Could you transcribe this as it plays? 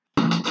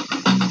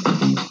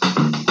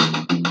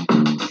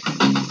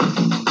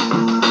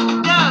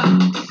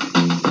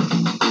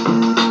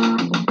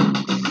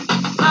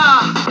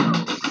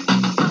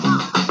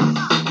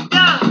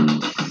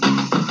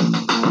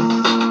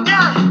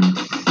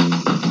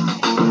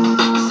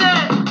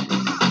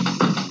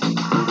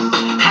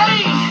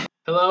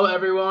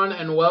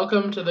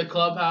welcome to the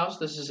Clubhouse.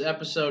 This is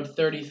episode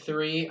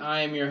 33.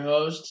 I am your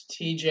host,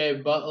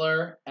 TJ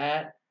Butler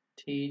at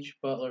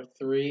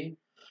TJButler3.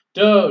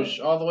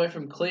 Doge, all the way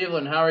from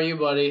Cleveland. How are you,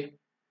 buddy?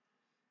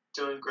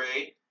 Doing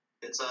great.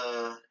 It's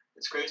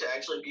great to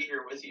actually be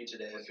here with you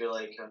today. I feel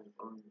like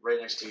I'm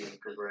right next to you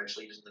because we're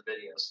actually using the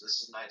video, so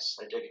this is nice.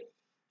 I dig it.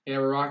 Yeah,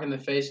 we're rocking the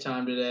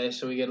FaceTime today,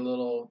 so we get a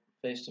little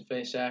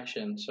face-to-face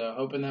action. So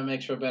hoping that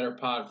makes for a better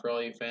pod for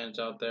all you fans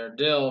out there.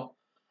 Dill,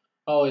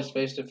 always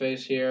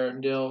face-to-face here.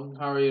 Dill,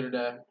 how are you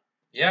today?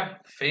 Yeah,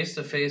 face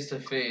to face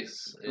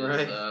is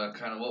Right.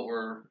 Kind of what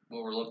we're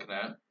looking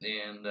at,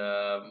 and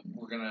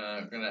we're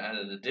gonna add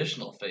an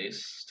additional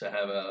face to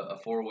have a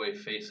 4-way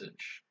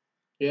faceage.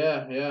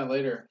 Yeah,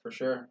 later for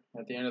sure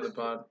at the end of the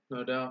pod,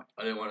 no doubt.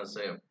 I didn't want to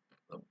say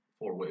a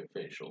 4-way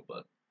facial,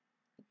 but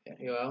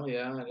yeah,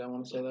 I don't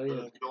want to say that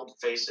either. The old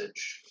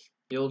faceage.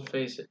 The old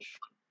faceage.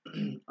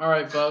 All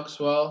right, folks.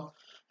 Well,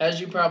 as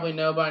you probably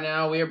know by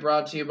now, we are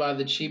brought to you by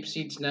the Cheap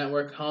Seats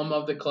Network, home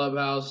of the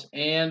Clubhouse,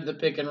 and the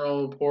Pick and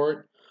Roll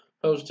Report,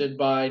 hosted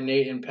by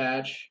Nate and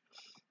Patch.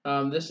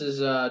 This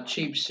is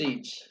Cheap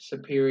Seats,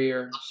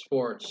 Superior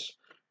Sports.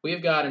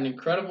 We've got an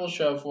incredible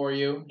show for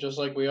you, just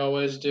like we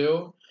always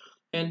do.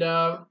 And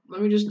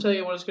let me just tell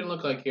you what it's going to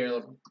look like here.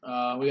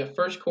 We got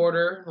first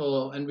quarter, a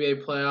little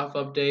NBA playoff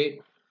update.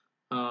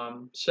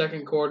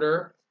 Second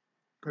quarter,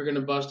 we're going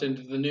to bust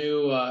into the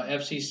new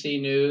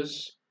FCC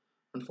news,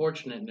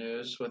 unfortunate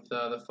news, with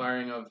the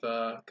firing of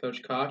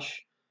Coach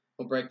Koch.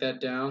 We'll break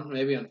that down.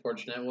 Maybe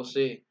unfortunate. We'll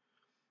see.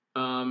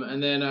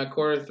 And then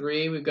quarter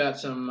three, we've got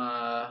some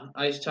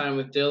ice time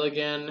with Dill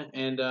again.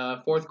 And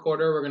fourth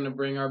quarter, we're going to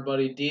bring our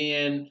buddy Dee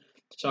in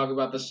to talk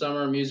about the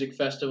summer music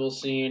festival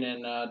scene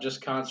and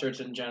just concerts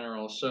in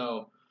general.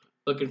 So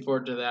looking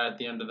forward to that at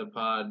the end of the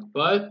pod.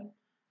 But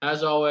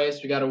as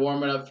always, we got to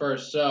warm it up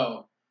first.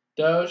 So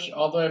Doge,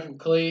 all the way from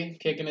Clee,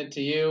 kicking it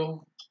to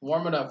you.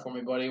 Warm it up for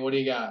me, buddy. What do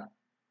you got?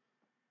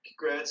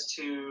 Congrats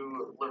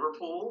to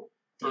Liverpool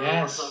for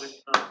Yes. overcoming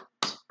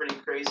some pretty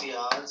crazy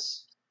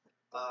odds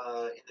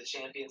in the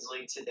Champions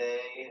League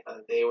today.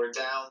 They were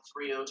down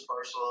 3-0 to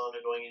Barcelona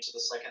going into the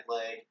second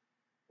leg.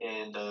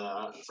 And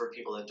for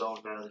people that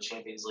don't know, the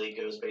Champions League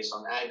goes based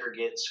on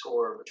aggregate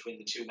score between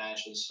the two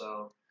matches.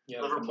 So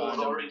Liverpool was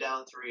already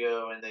down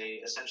 3-0, and they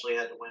essentially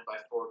had to win by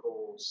 4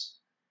 goals.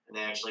 And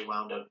they actually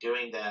wound up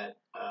doing that,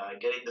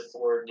 getting the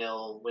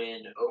 4-0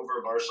 win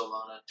over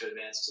Barcelona to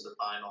advance to the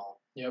final.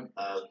 Yep.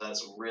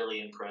 That's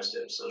really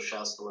impressive. So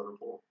shouts to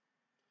Liverpool.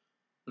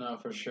 No,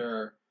 for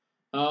sure.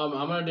 I'm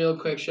going to do a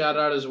quick shout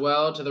out as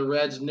well to the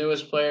Reds'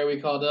 newest player we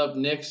called up,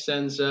 Nick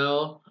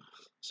Senzel.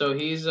 So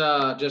he's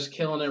just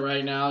killing it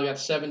right now. He got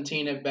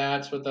 17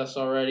 at-bats with us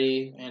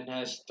already and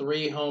has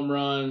 3 home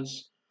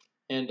runs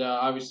and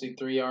obviously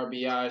 3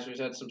 RBIs. We've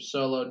had some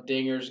solo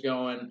dingers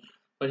going.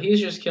 But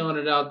he's just killing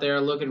it out there,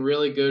 looking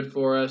really good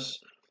for us.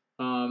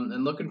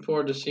 And looking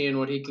forward to seeing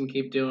what he can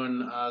keep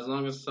doing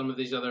along with some of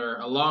these other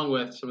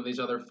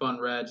fun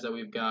Reds that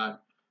we've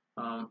got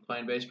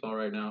playing baseball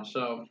right now.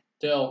 So,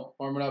 Dill,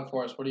 warm it up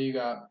for us. What do you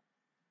got?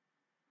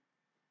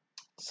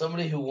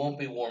 somebody who won't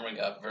be warming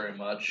up very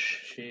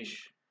much. Sheesh.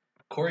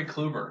 Corey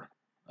Kluber,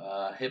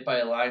 hit by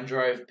a line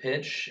drive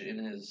pitch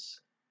in his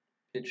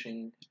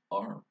pitching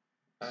arm.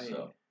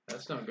 So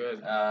that's not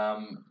good.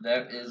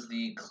 That is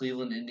the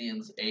Cleveland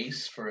Indians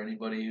ace for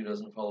anybody who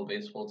doesn't follow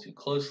baseball too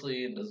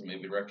closely and doesn't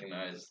maybe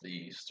recognize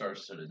the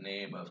star-studded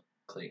name of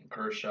Clayton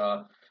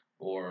Kershaw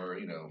or,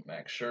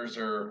 Max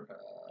Scherzer,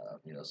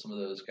 some of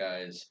those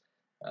guys.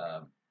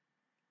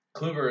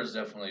 Kluber is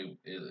definitely.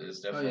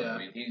 I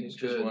mean, he's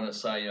just good. won a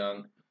Cy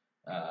Young.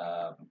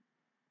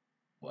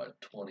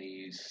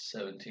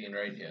 2017,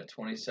 right? Yeah,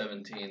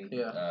 2017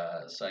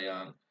 Cy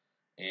Young.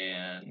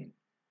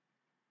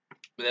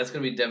 But that's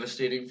going to be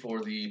devastating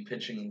for the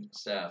pitching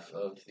staff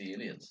of the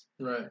Indians.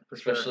 Right, for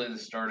Especially sure. the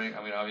starting.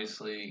 I mean,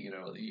 obviously,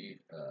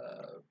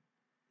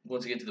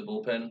 once you get to the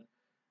bullpen,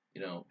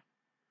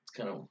 it's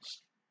kind of,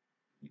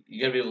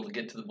 you got to be able to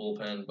get to the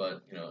bullpen,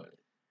 but,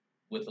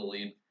 with the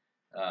lead,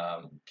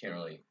 can't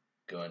really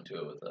go into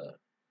it with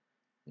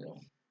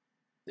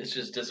it's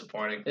just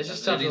disappointing. It's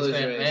just tough to lose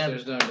your ace.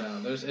 There's no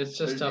doubt. It's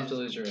just tough to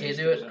lose your ace. Can't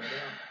do it.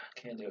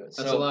 Can't do it.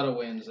 That's a lot of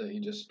wins that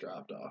you just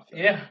dropped off.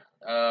 Yeah.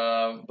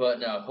 But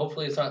no,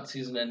 hopefully it's not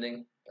season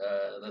ending.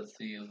 That's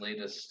the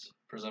latest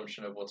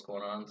presumption of what's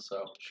going on.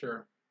 So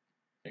sure.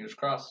 Fingers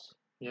crossed.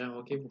 Yeah,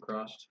 we'll keep them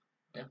crossed.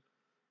 Yeah.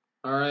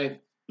 All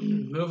right.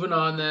 Moving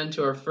on then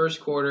to our first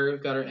quarter.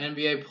 We've got our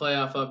NBA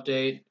playoff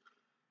update.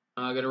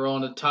 I'm going to roll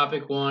into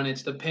topic 1.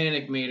 It's the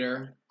panic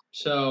meter.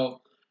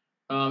 So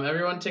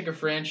everyone take a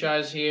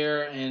franchise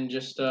here and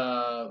just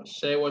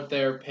say what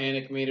their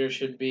panic meter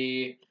should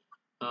be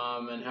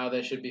and how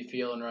they should be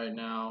feeling right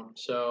now.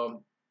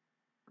 So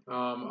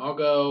I'll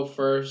go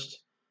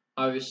first.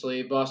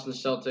 Obviously, Boston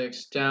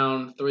Celtics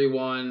down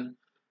 3-1.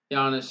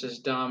 Giannis is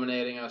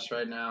dominating us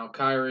right now.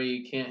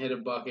 Kyrie can't hit a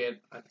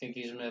bucket. I think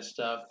he's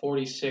missed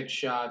 46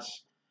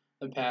 shots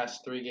the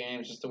past 3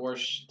 games. It's the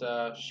worst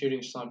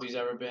shooting slump he's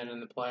ever been in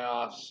the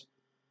playoffs.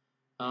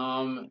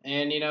 And,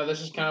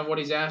 this is kind of what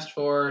he's asked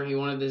for. He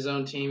wanted his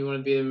own team. He wanted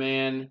to be the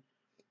man.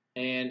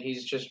 and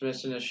he's just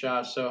missing his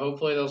shots. So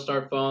hopefully they'll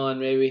start falling.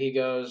 Maybe he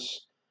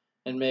goes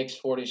and makes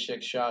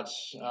 46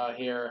 shots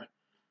here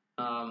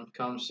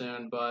come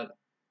soon. But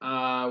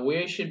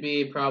we should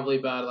be probably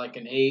about like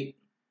an 8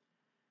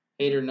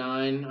 or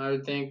 9, I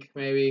would think,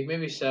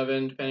 maybe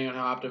 7, depending on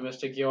how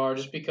optimistic you are.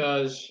 Just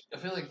because I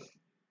feel like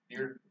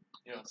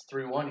it's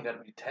 3-1. You got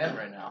to be 10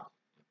 right now.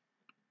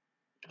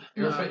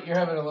 You're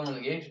having a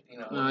elimination.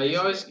 you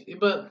always,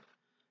 but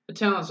the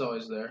talent's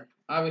always there.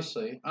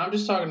 Obviously, I'm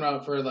just talking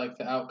about for like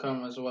the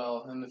outcome as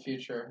well in the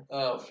future.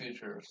 Oh,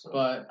 future. So.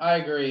 But I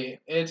agree,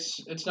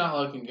 it's not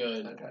looking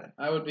good. Okay.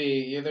 I would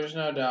be. Yeah, there's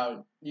no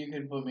doubt. You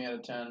could put me at a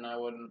 10. And I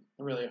wouldn't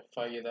really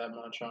fight you that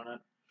much on it.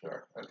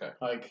 Sure. Okay.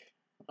 Like,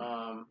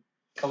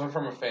 coming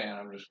from a fan,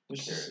 I'm just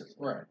curious.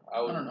 Right.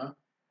 I don't know.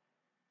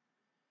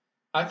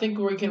 I think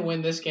we can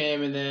win this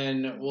game, and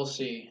then we'll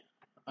see.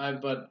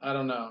 But I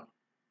don't know.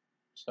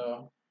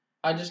 So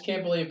I just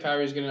can't believe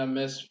Kyrie's gonna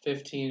miss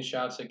 15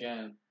 shots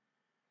again.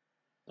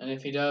 And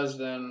if he does,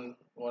 then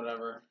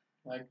whatever.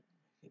 Like,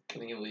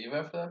 can he leave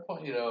after that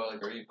point?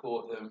 Are you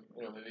cool with him?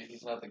 Maybe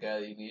he's not the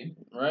guy that you need.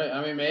 Right.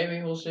 I mean,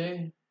 maybe we'll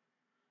see.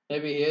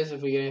 Maybe he is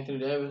if we get Anthony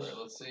Davis. Right,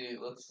 let's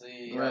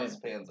see how this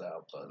pans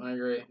out. But I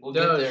agree. We'll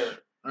Doge, get there.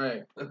 All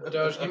right,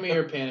 Doge, give me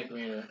your panic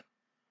meter.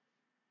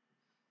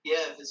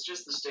 Yeah, if it's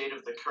just the state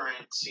of the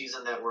current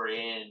season that we're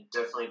in,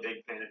 definitely a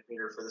big panic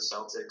meter for the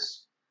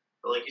Celtics.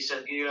 But like you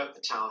said, you have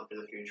the talent for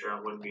the future. I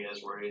wouldn't be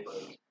as worried.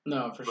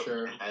 No, for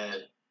sure.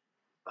 Ahead.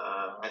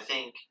 I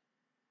think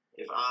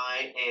if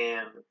I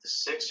am the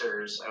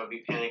Sixers, I would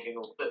be panicking a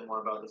little bit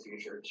more about the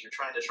future because you're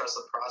trying to trust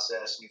the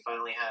process, and you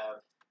finally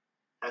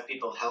have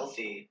people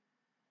healthy,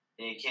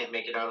 and you can't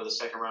make it out of the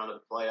second round of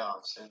the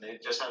playoffs, and they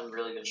just haven't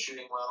really been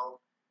shooting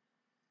well.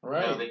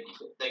 Right.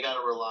 They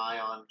got to rely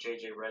on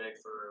J.J. Redick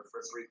for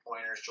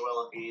 3-pointers.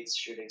 Joel Embiid's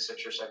shooting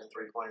 6 or 7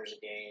 3-pointers a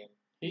game.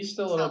 He's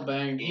still a little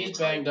banged. He's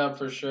banged up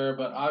for sure,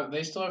 but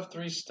they still have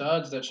 3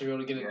 studs that should be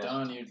able to get it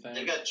done, you'd think.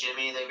 They've got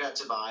Jimmy. They've got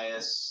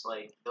Tobias.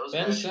 Those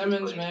Ben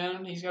Simmons,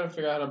 man, he's got to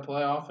figure out how to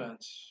play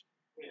offense.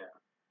 Yeah.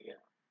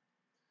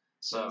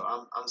 So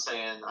I'm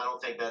saying I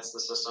don't think that's the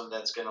system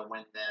that's going to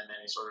win them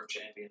any sort of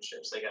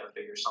championships. They got to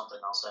figure something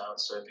else out.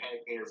 So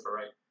panic meter for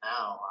right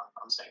now,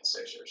 I'm saying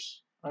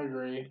Sixers. I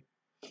agree.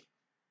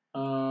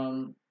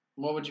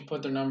 What would you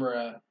put their number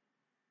at?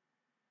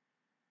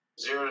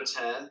 0 to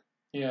 10.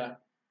 Yeah.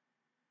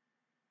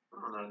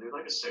 I don't know, dude.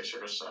 Like a 6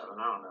 or a 7.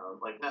 I don't know.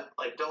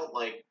 Don't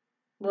right.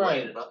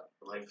 light it up.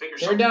 Figure.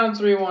 They're down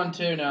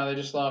 3-1-2 now. They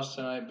just lost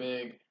tonight,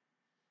 big.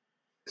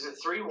 Is it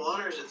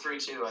 3-1 or is it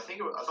 3-2? I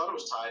thought it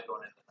was tied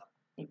going into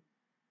that.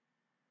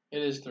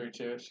 It is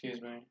 3-2.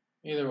 Excuse me.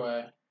 Either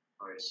way.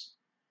 Nice.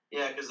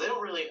 Yeah, because they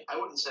don't really. I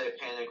wouldn't say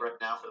panic right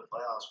now for the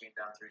playoffs being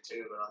down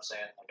 3-2, but I'm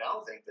saying I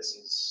don't think this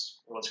is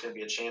what's going to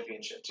be a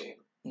championship team.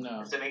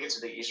 No. If they make it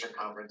to the Eastern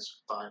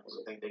Conference Finals,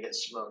 I think they get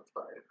smoked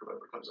by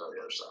whoever comes out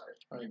the other side.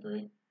 I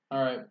agree.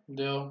 All right,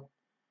 Dill.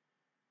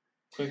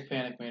 Quick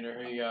panic meter.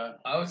 Who you got?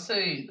 I would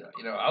say,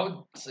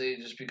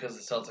 just because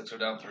the Celtics are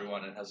down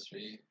 3-1, it has to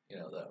be,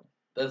 them.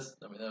 That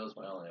was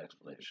my only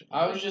explanation.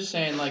 I was just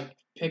saying,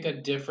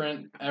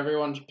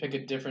 everyone should pick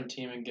a different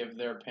team and give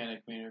their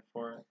panic meter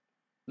for it.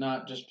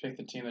 Not just pick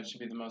the team that should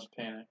be the most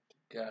panicked.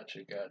 Gotcha.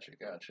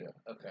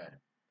 Okay.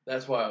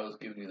 That's why I was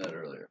giving you that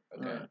earlier.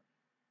 Okay. Right.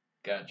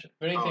 Gotcha.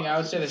 If anything, I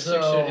would say the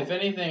Sixers. If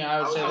anything,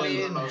 I would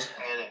say the most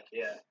panicked,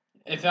 yeah.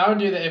 If I would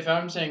do that, if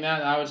I'm saying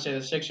that, I would say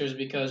the Sixers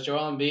because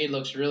Joel Embiid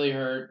looks really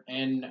hurt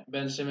and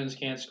Ben Simmons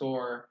can't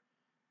score,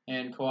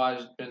 and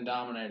Kawhi's been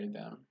dominating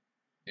them.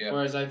 Yeah.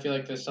 Whereas I feel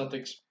like the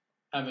Celtics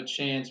have a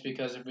chance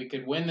because if we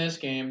could win this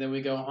game, then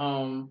we go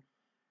home,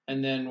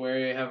 and then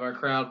we have our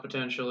crowd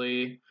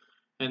potentially,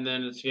 and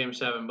then it's Game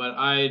 7. But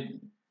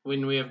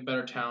when we have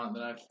better talent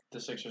than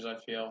the Sixers, I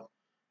feel,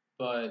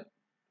 but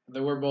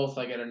we're both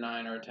at a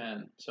 9 or a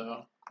 10,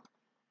 so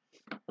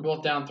we're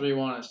both down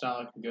 3-1. It's not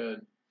looking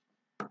good.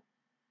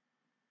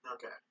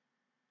 Okay.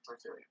 I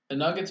feel you. The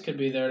Nuggets could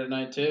be there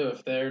tonight too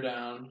if they're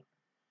down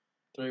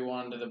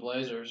 3-1 to the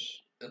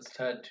Blazers. That's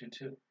tied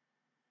 2-2.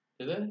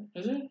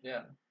 Is it?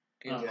 Yeah.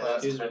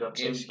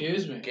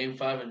 Excuse me. Game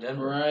 5 in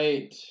Denver.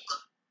 Right.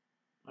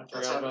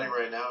 That's happening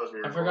right now.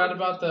 I forgot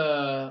about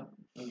the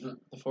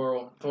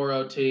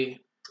 4-0T.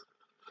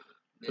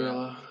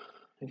 Gorilla.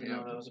 Even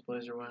though that was a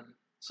Blazer win.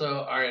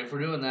 So, all right, if we're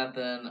doing that,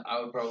 then I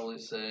would probably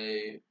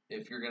say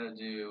if you're gonna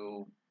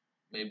do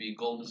maybe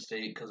Golden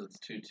State because it's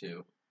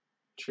 2-2.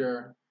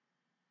 Sure.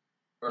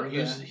 Or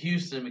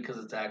Houston because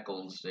it's at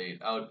Golden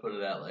State. I would put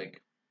it at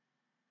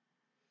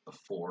a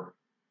 4.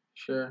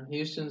 Sure.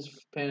 Houston's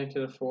panicked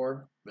at a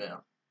 4. Yeah.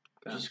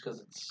 Okay. Just because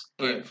it's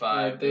Game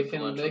 5, they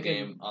can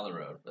game on the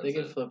road. They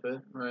can flip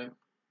it.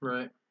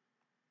 Right.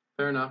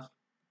 Fair enough.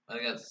 I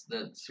think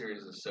that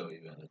series is so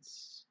even.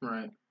 It's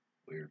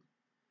weird.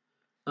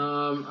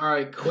 All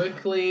right.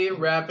 Quickly,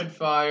 rapid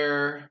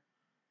fire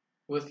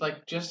with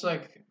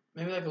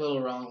maybe a little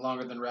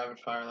longer than rapid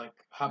fire, like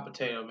hot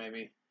potato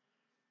maybe.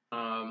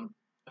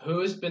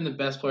 Who's been the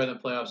best player in the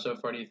playoffs so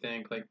far, do you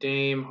think? Like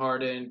Dame,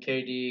 Harden,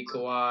 KD,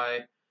 Kawhi,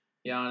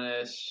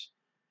 Giannis,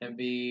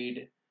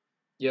 Embiid,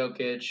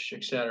 Jokic,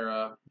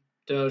 etc.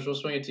 Doge, we'll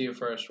swing it to you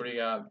first. What do you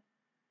got?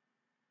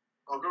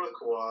 I'll go with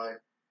Kawhi.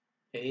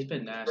 Yeah, he's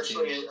been nasty.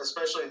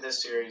 Especially in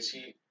this series,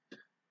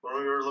 when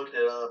we were looking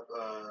it up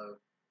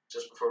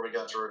just before we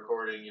got to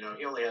recording,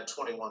 he only had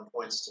 21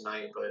 points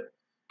tonight, but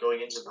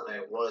going into the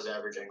night was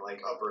averaging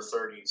like upper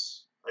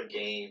 30s a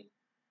game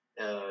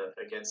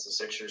against the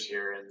Sixers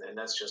here, and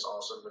that's just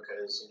awesome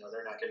because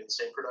they're not getting the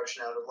same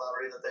production out of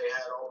Lowry that they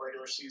had all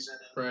regular season.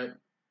 And Right.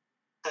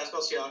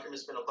 Pascal Siakam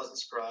has been a pleasant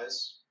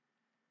surprise.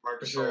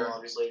 Marc Gasol, sure.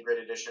 obviously a great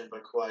addition,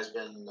 but Kawhi's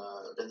been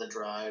the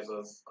drive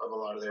of a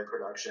lot of their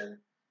production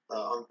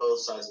on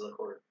both sides of the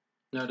court.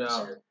 No doubt.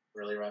 Sorry,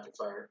 really rapid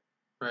fire.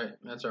 Right,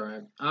 that's all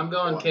right. I'm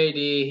going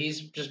KD.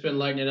 He's just been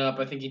lighting it up.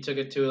 I think he took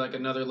it to like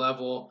another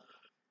level,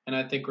 and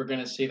I think we're going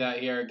to see that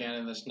here again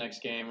in this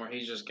next game where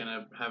he's just going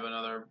to have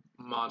another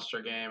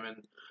monster game and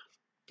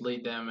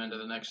lead them into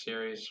the next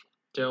series.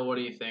 Dill, what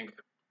do you think?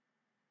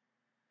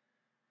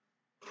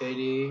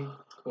 KD,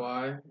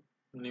 Kawhi,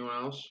 anyone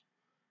else?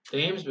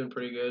 Dame's been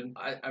pretty good.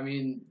 I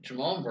mean,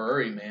 Jamal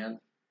Murray, man.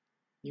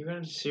 You're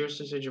going to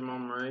seriously say Jamal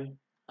Murray?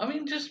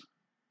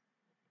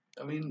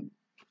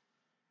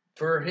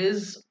 For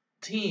his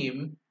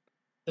team,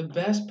 the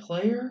best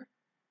player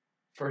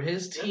for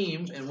his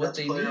team and what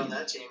they need on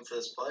that team for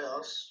this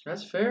playoffs.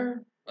 That's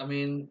fair. I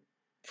mean,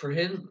 for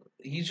him,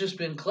 he's just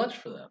been clutch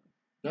for them.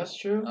 That's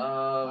true.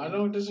 I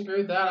don't disagree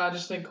with that. I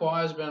just think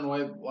Kawhi's been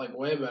way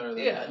better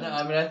than him. No,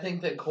 I mean, I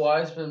think that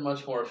Kawhi's been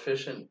much more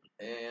efficient,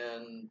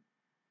 and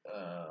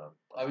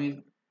I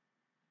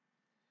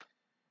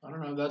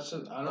don't know.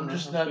 I'm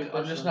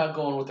just not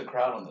going with the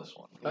crowd on this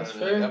one. That's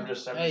fair. I'm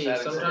just adding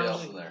somebody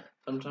else in there.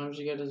 Sometimes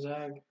you get a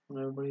zag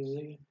when everybody's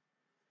zigging.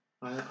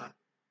 I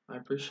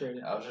appreciate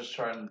it. I was just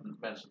trying to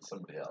mention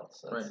somebody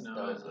else. Right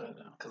now,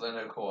 because I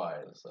know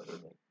Kawhi is.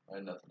 I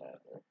had nothing to add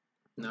there.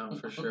 No,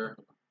 for sure.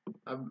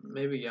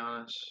 Maybe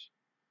Giannis.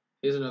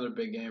 He has another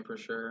big game for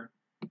sure.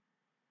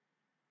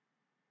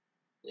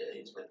 Yeah,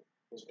 he's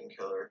been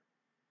killer.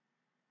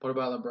 What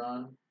about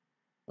LeBron?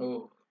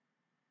 Oh,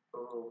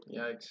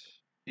 yikes!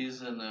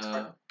 He's in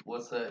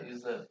what's that?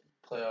 He's that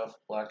playoff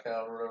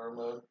blackout or whatever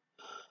mode.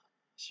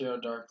 0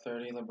 Dark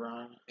 30,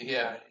 LeBron.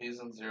 Yeah, he's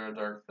in 0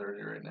 Dark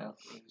 30 right now.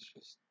 He's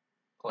just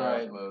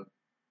playoff mode.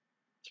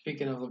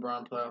 Speaking of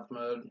LeBron playoff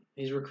mode,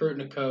 he's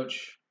recruiting a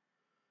coach.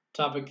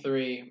 Topic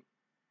 3: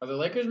 are the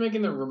Lakers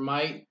making the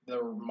right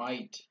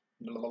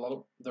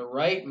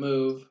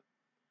move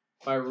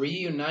by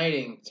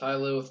reuniting Ty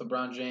Lue with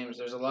LeBron James?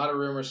 There's a lot of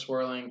rumors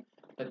swirling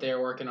that they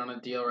are working on a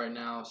deal right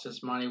now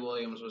since Monty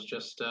Williams was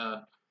just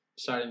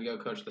deciding to go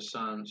coach the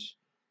Suns.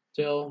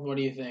 Dill, what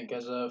do you think?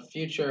 As a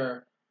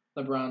future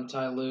LeBron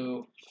Ty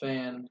Lue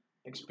fan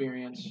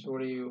experience,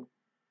 what do you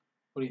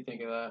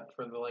think of that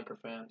for the Laker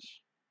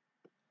fans?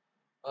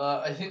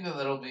 I think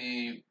that'll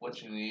be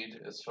what you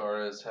need as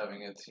far as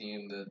having a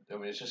team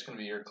it's just going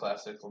to be your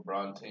classic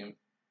LeBron team.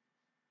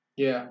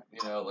 Yeah.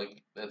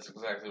 That's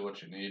exactly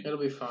what you need. It'll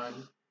be fine.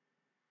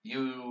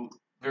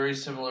 Very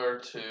similar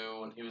to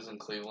when he was in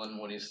Cleveland,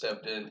 when he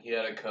stepped in, he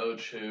had a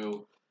coach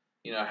who,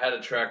 had a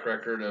track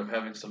record of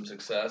having some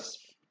success,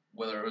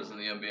 whether it was in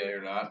the NBA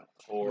or not,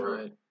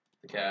 for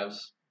the Cavs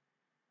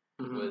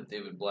with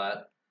David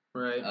Blatt.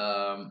 Right.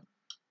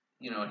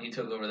 He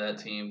took over that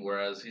team,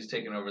 whereas he's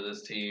taken over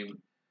this team.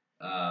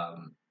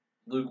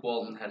 Luke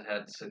Walton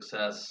had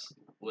success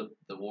with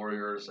the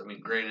Warriors. I mean,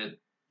 granted,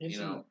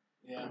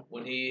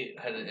 when he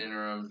had an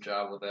interim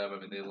job with them,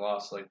 they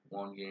lost like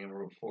one game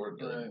or before,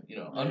 but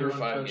under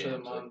 5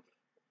 games.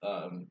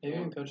 Maybe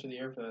even coach of the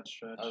year for that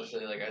stretch. I would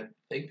say, I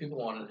think people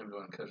wanted him to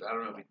win coach. I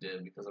don't know if he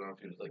did because I don't know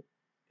if he was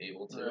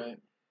able to. Right.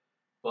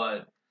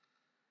 But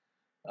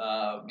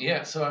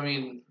so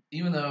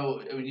even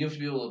though you have to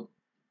be able to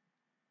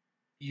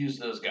use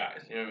those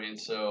guys,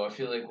 So I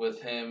feel like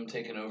with him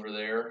taking over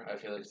there, I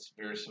feel like it's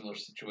a very similar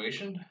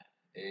situation.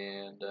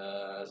 And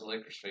as a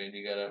Lakers fan,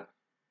 you gotta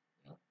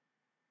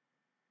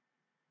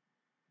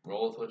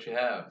roll with what you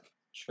have.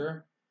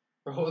 Sure,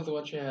 roll with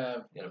what you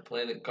have. You gotta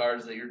play the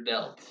cards that you're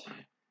dealt.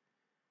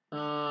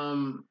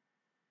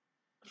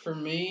 For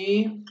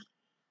me,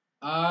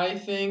 I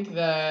think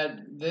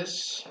that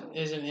this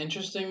is an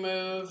interesting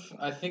move.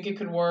 I think it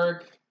could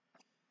work.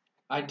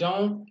 I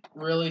don't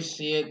really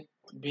see it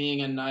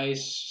being a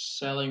nice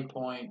selling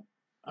point.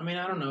 I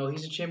don't know.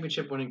 He's a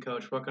championship-winning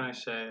coach. What can I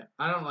say?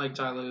 I don't like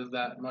Ty Lue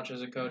that much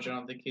as a coach. I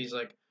don't think he's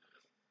a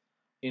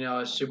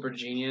super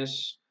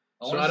genius.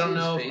 So I don't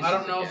know.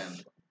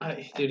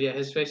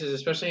 His faces,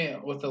 especially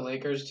with the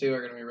Lakers too,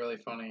 are gonna be really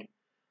funny.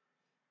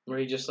 Where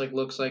he just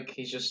looks like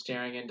he's just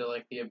staring into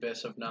the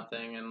abyss of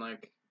nothing, and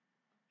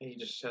he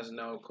just has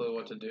no clue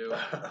what to do.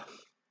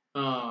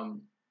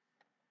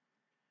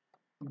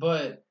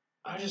 But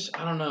I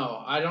don't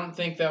know. I don't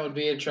think that would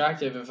be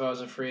attractive if I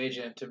was a free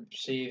agent to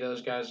see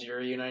those guys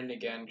reuniting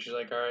again. She's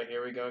like, all right,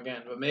 here we go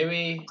again. But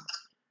maybe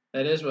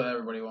that is what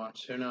everybody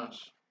wants. Who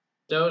knows?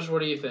 Doge,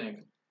 what do you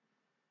think?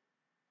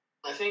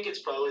 I think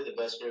it's probably the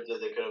best move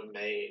that they could have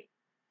made,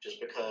 just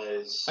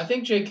because. I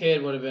think J.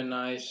 Kidd would have been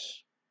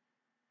nice.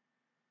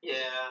 Yeah.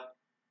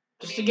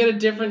 To get a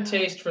different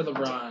taste for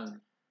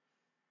LeBron.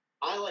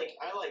 I like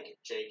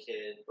J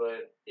Kidd,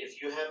 but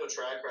if you have a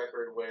track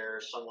record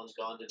where someone's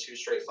gone to 2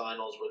 straight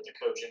finals with the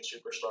coaching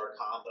superstar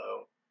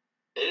combo,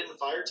 they didn't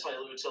fire Ty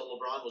Lue until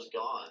LeBron was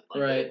gone.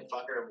 Like Right. They didn't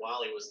fire him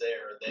while he was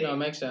there. They No,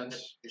 makes went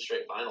sense. 2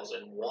 straight finals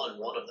and won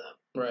one of them.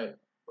 Right.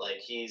 Like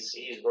he's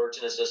worked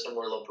in a system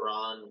where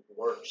LeBron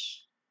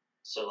works.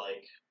 So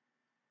like,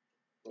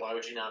 why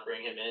would you not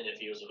bring him in if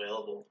he was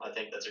available? I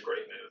think that's a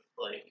great move.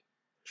 Like,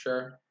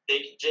 Sure.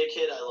 J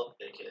Kidd, I love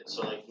J Kidd.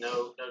 So like,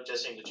 no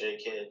dissing to J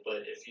Kidd,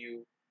 but if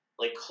you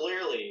like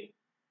clearly.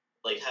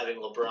 Like having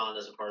LeBron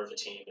as a part of a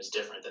team is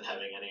different than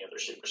having any other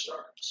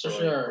superstar. So For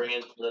sure. like bring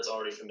in someone that's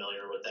already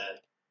familiar with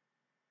that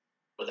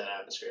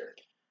atmosphere.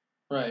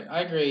 Right.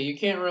 I agree. You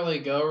can't really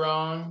go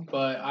wrong,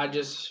 but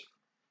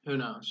who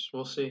knows?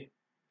 We'll see.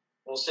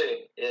 We'll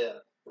see. Yeah.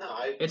 No,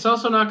 It's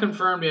also not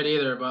confirmed yet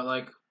either, but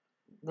like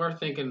we're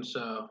thinking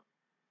so.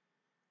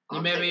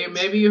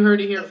 Maybe you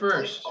heard it here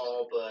first. Like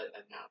all but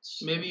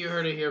announced. Maybe you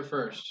heard it here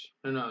first.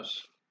 Who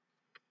knows?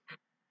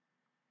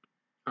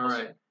 All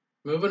right.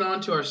 Moving on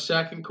to our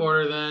second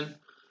quarter then.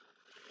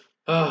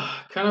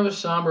 Kind of a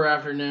somber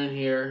afternoon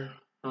here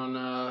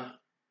on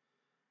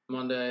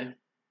Monday,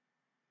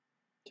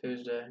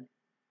 Tuesday,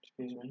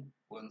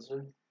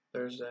 Wednesday?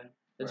 Thursday.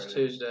 It's Friday.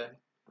 Tuesday.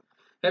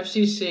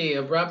 FCC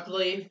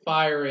abruptly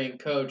firing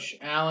Coach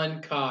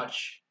Alan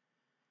Koch.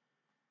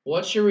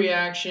 What's your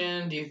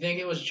reaction? Do you think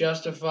it was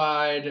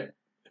justified?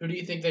 Who do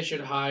you think they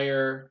should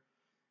hire?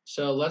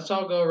 So let's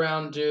all go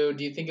around. Do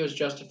you think it was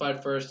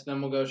justified first?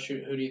 Then we'll go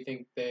shoot. Who do you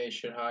think they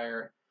should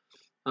hire?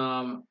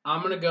 I'm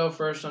gonna go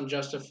first on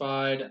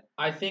justified.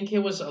 I think it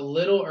was a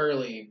little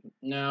early.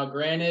 Now,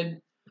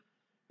 granted,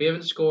 we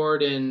haven't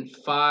scored in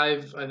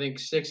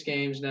 6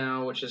 games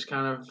now, which is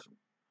kind of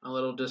a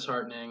little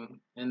disheartening.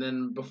 And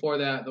then before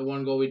that, the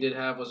one goal we did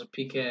have was a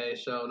PK,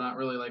 so not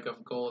really like a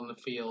goal in the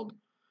field.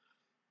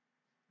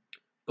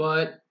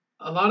 But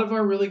a lot of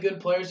our really good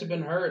players have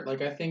been hurt.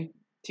 Like, I think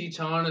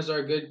Teton is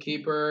our good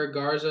keeper.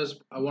 Garza's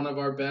one of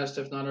our best,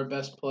 if not our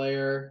best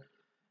player.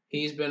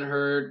 He's been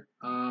hurt.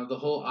 The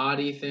whole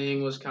Adi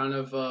thing was kind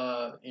of,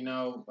 a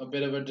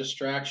bit of a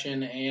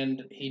distraction,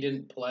 and he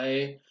didn't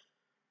play.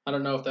 I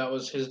don't know if that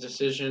was his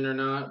decision or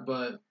not,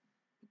 but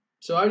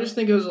so I just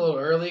think it was a little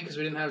early because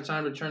we didn't have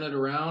time to turn it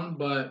around.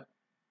 But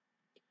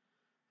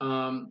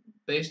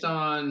based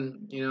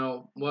on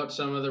what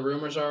some of the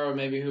rumors are, or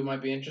maybe who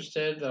might be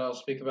interested that I'll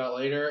speak about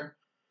later,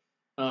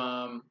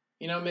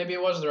 maybe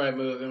it was the right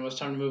move and it was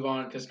time to move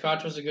on because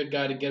Koch was a good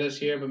guy to get us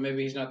here, but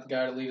maybe he's not the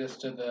guy to lead us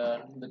to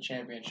the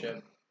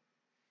championship.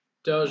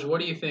 Doge, what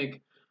do you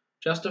think?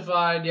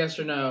 Justified, yes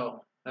or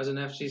no, as an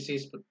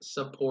FCC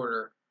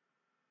supporter?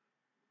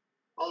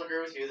 I'll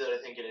agree with you that I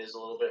think it is a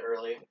little bit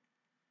early,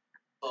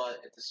 but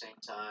at the same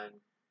time,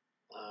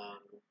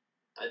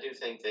 I do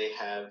think they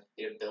have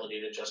the ability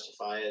to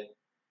justify it.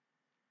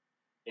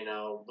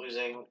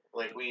 Losing,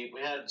 like we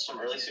had some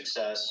early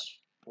success.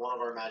 One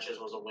of our matches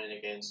was a win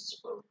against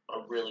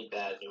a really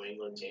bad New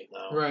England team,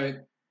 though. Right.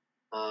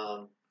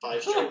 5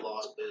 straight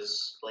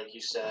losses, like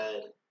you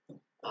said.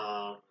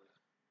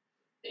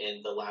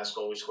 And the last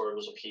goal we scored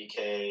was a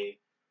PK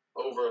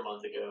over a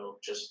month ago,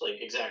 just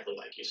like exactly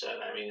like you said.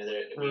 I mean,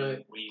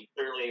 we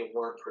clearly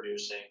weren't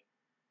producing.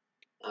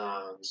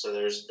 So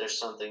there's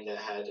something that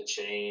had to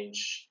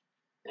change,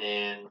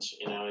 and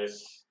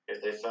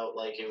if they felt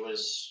like it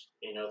was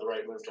the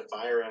right move to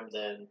fire him,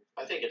 then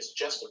I think it's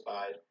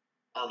justified.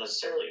 I don't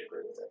necessarily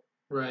agree with it.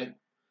 Right.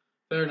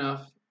 Fair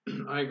enough.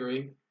 I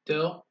agree.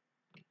 Dill?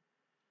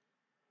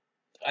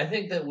 I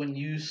think that when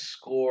you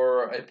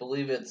score, I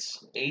believe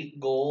it's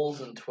 8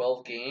 goals in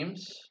 12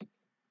 games.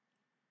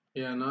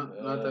 Yeah, not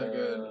that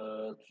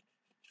good.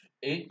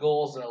 8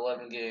 goals in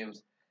 11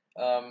 games.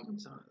 We're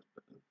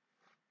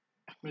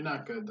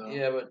not good though.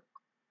 Yeah, but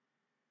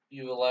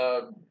you've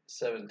allowed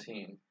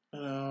 17. I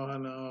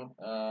know.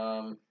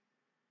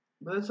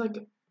 But it's like,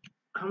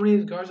 how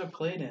many Garza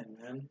played in,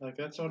 man? Like,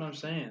 that's what I'm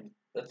saying.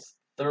 That's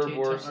third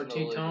worst in the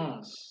league.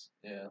 Tetons.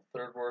 Yeah,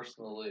 third worst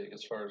in the league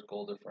as far as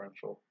goal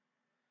differential.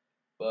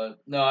 But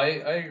no,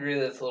 I agree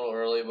that it's a little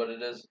early, but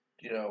it is,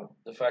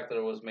 the fact that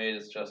it was made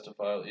is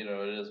justified. It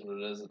is what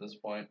it is at this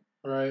point.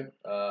 Right.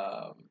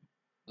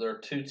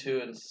 They're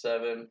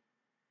 2-2-7.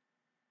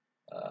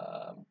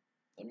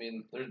 I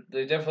mean,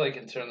 they definitely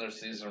can turn their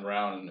season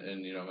around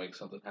and make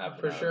something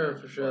happen. For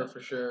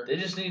sure. They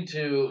just need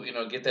to,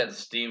 get that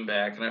steam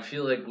back, and I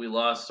feel like we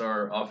lost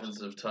our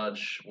offensive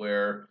touch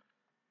where.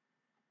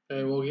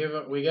 Okay,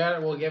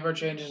 we'll give our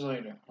changes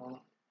later.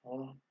 Hold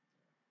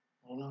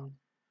on.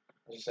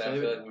 I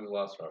feel like we've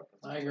lost our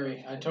offensive touch. I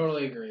agree. I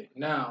totally agree.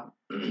 Now,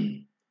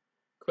 not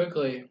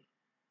quickly,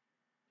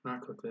 I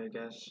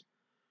guess.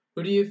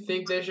 Who do you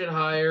think they should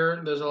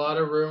hire? There's a lot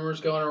of rumors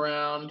going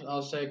around.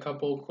 I'll say a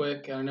couple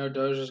quick. I know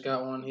Doja's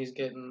got one. He's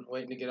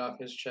waiting to get off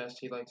his chest.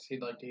 He'd like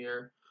to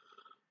hear.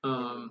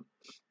 I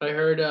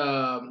heard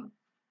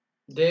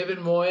David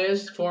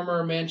Moyes,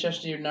 former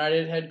Manchester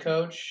United head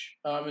coach,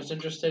 is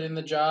interested in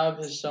the job.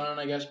 His son,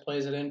 I guess,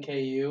 plays at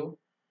NKU.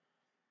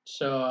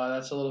 So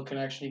that's a little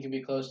connection. He can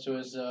be close to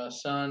his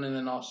son, and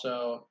then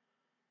also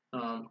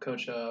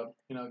coach a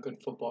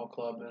good football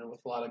club and with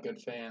a lot of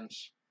good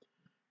fans.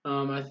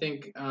 I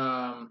think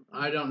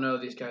I don't know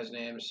these guys'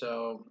 names,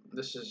 so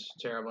this is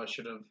terrible. I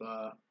should have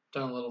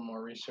done a little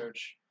more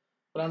research.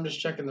 But I'm just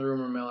checking the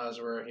rumor mill as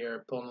we're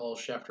here, pulling a little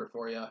Schefter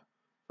for you,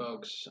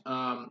 folks.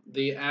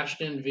 The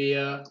Ashton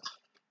Villa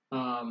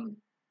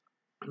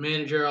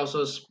manager also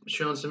has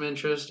shown some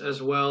interest,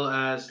 as well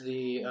as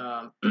the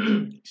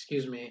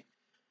excuse me,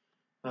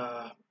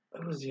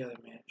 what was the other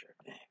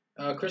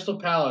manager? Crystal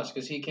Palace,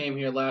 because he came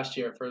here last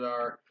year for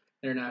our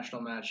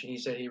international match, and he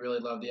said he really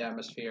loved the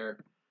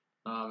atmosphere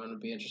and would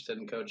be interested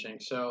in coaching.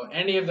 So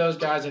any of those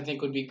guys, I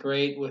think, would be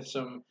great with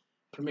some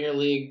Premier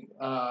League,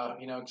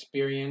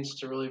 experience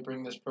to really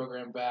bring this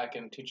program back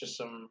and teach us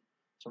some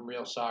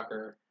real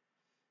soccer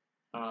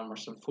or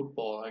some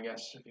football, I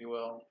guess, if you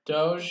will.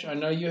 Doge, I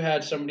know you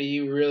had somebody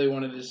you really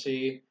wanted to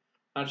see.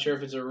 Not sure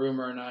if it's a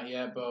rumor or not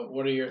yet, but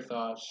what are your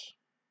thoughts?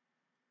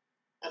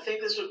 I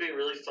think this would be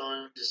really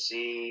fun to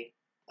see.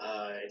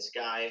 It's a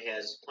guy who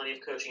has plenty of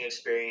coaching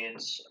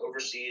experience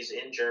overseas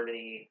in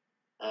Germany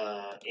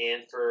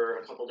and for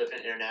a couple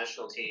different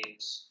international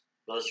teams.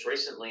 Most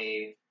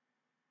recently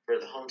for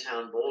the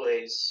hometown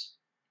boys,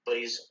 but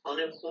he's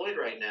unemployed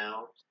right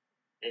now.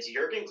 It's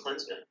Jurgen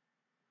Klinsmann.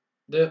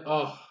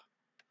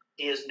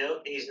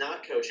 He's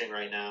not coaching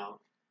right now.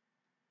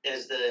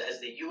 As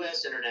the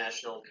U.S.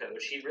 international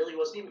coach, he really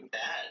wasn't even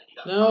bad. He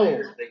got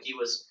fired, but he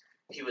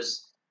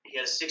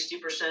had a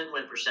 60%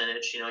 win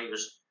percentage. He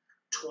was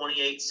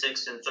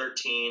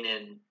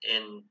 28-6-13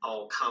 in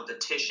all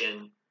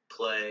competition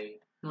play.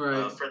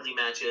 Right. Friendly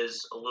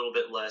matches a little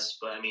bit less,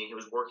 but I mean he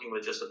was working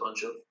with just a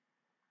bunch of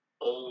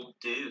old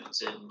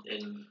dudes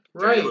and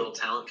very little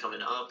talent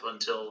coming up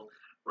until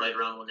right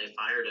around when they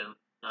fired him.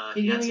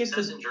 He had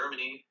success in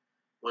Germany.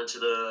 Went to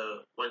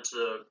the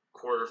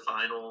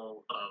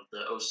quarterfinal of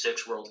the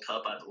 06 World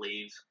Cup, I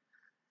believe.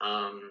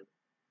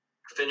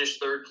 Finished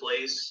third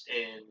place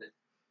in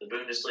the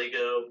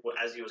Bundesliga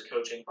as he was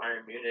coaching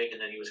Bayern Munich,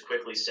 and then he was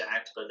quickly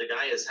sacked. But the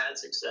guy has had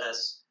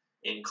success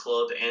in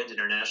club and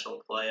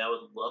international play. I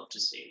would love to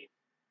see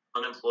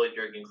unemployed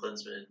Jurgen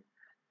Klinsmann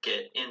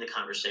get in the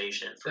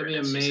conversation for That'd be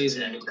an FC amazing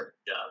Cincinnati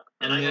job.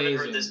 And I haven't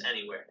heard this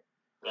anywhere,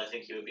 but I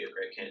think he would be a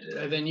great candidate.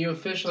 And then you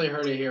officially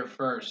heard it here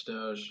first,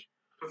 Doge.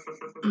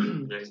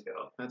 There you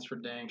go. That's for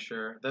dang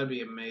sure. That'd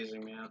be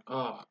amazing, man.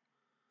 Oh,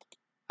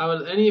 I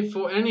would any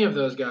of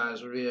those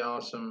guys would be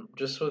awesome.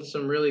 Just with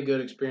some really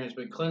good experience,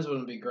 but Klinsmann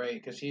would be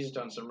great because he's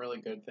done some really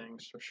good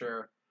things for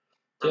sure.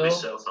 That'd be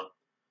so fun.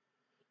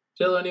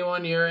 Still,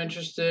 anyone you're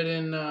interested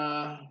in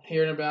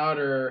hearing about,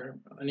 or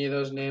any of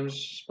those names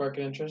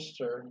sparking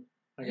interest, or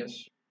I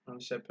guess I'll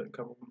just put a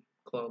couple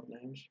club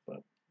names,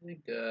 but I think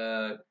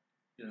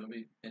it'd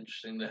be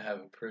interesting to have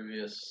a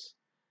previous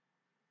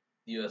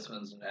U.S.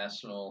 men's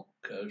national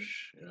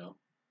coach.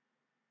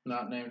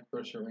 Not named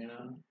Bruce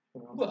Arena.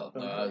 Well,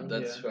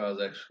 that's who I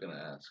was actually going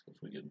to ask if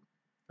we could.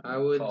 I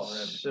would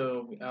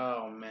so.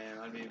 Oh man,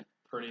 I'd be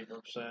pretty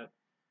upset.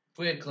 If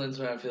we had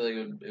Klinsmann, I feel like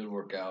it would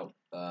work out.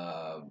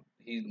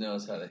 He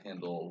knows how to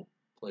handle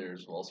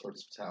players of all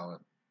sorts of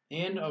talent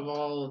and of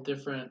all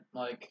different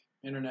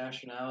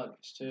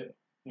internationalities too.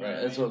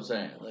 Right, that's what I'm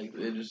saying. Like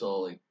they just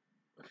all I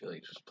feel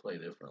like just play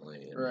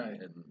differently.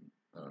 Right. And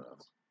I don't know.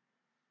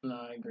 No,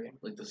 I agree.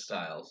 Like the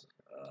styles.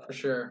 For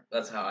sure.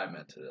 That's how I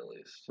meant it, at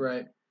least.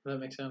 Right. That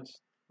makes sense.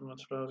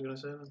 That's what I was gonna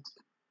say.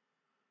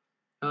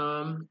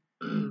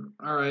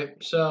 All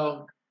right.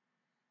 So,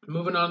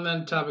 moving on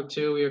then to topic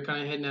 2. We were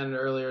kind of hitting at it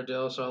earlier,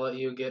 Dill. So I'll let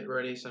you get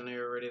ready. So I know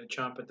you're ready to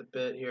chomp at the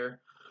bit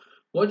here.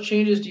 What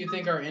changes do you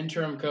think our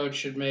interim coach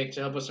should make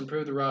to help us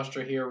improve the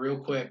roster here, real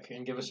quick,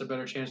 and give us a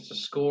better chance to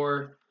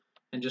score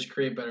and just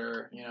create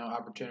better,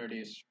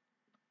 opportunities?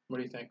 What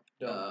do you think,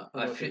 Dill?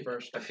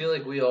 I feel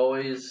like we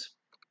always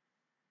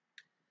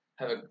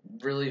have a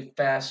really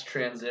fast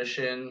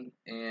transition,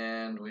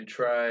 and we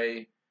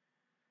try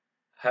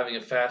having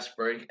a fast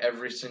break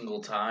every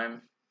single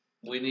time.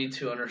 We need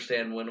to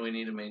understand when we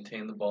need to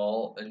maintain the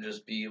ball and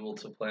just be able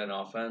to play an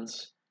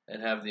offense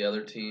and have the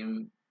other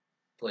team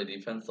play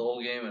defense the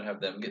whole game and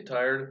have them get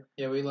tired.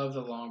 Yeah, we love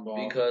the long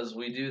ball. Because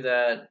we do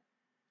that,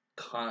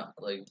 I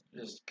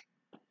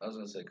was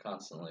going to say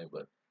constantly,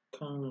 but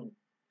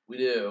we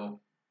do.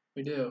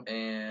 We do.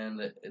 And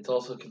it's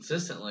also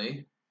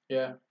consistently.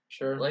 Yeah,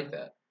 sure. Like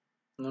that.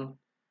 No.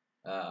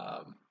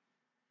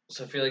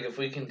 So I feel like if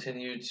we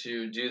continue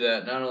to do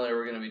that, not only are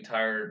we going to be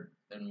tired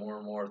and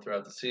more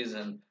throughout the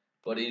season,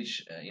 but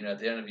each, at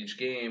the end of each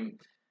game,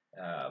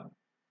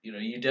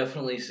 you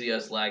definitely see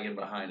us lagging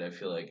behind. I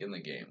feel like in the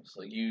games,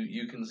 like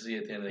you can see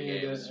at the end of the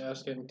games,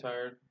 us getting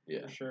tired.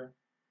 Yeah, for sure.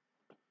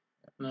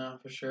 No,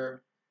 for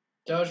sure.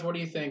 Josh, what do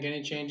you think?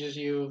 Any changes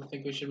you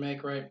think we should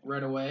make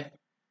right away?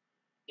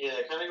 Yeah,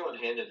 kind of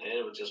going hand in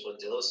hand with just what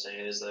Dill is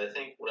saying is that I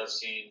think what I've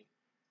seen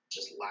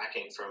just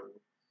lacking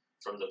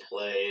from the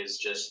play is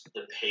just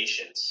the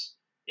patience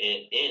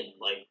in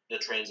the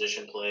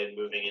transition play,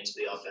 moving into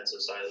the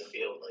offensive side of the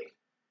field.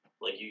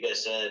 Like you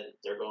guys said,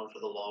 they're going for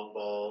the long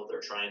ball. They're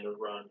trying to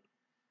run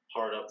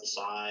hard up the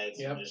sides.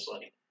 Yep. And just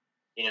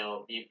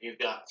you've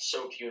got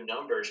so few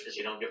numbers because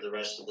you don't give the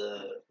rest of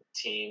the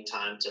team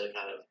time to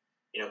kind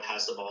of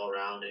pass the ball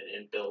around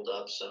and build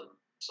up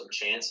some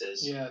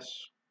chances.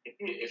 Yes.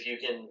 If you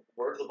can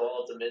work the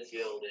ball up the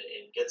midfield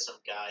and get some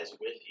guys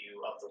with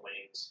you up the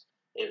wings,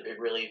 it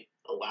really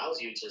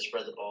allows you to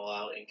spread the ball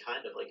out and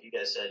kind of, like you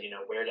guys said,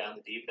 wear down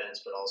the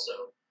defense, but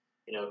also,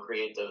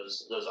 create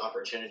those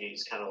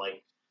opportunities, kind of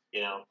like,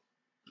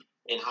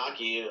 in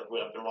hockey.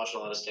 I've been watching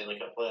a lot of Stanley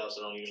Cup playoffs.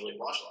 I don't usually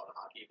watch a lot of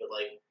hockey, but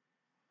like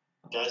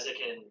guys that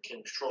can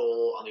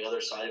control on the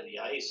other side of the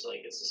ice,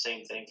 like it's the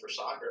same thing for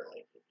soccer.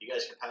 Like if you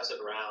guys can pass it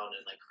around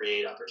and like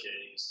create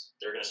opportunities,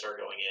 they're going to start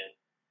going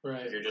in.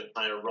 Right. If you're just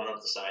trying to run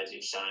up the sides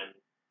each time,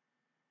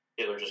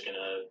 people are just going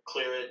to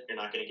clear it. You're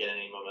not going to get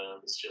any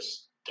momentum. It's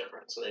just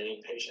different. So they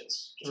need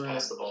patience. Just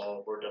pass the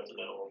ball, work up the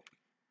middle.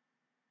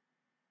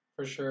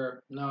 For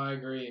sure. No, I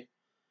agree.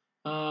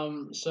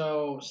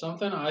 So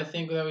something I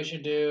think that we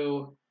should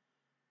do,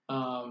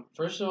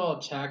 first of all,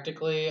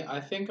 tactically, I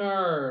think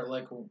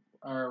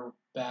our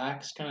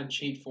backs kind of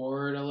cheat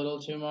forward a little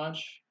too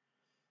much.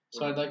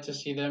 So I'd like to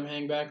see them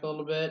hang back a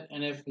little bit.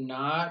 And if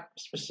not,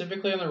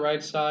 specifically on the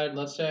right side,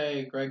 let's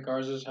say Greg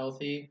Garza's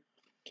healthy,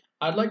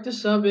 I'd like to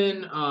sub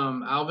in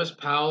Alvis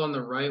Powell on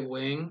the right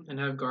wing and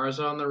have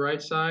Garza on the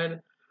right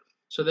side,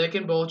 so they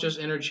can both just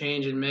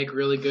interchange and make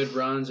really good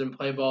runs and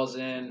play balls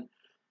in,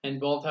 and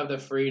both have the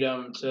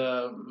freedom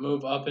to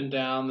move up and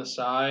down the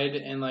side.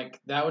 And like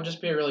that would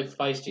just be a really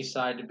feisty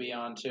side to be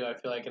on too, I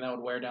feel like, and that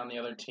would wear down the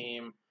other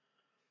team.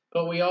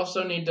 But we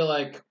also need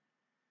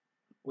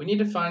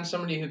to find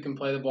somebody who can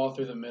play the ball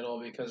through the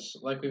middle, because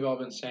like we've all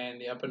been saying,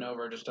 the up and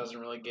over just doesn't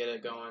really get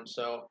it going.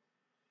 So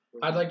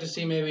I'd like to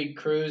see maybe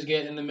Cruz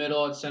get in the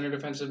middle at center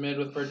defensive mid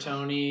with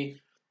Bertoni,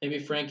 maybe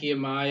Frankie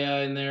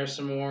Amaya in there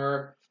some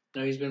more.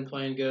 He's been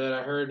playing good.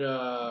 I heard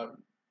Fatai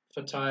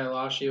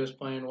Alashi was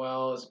playing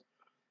well.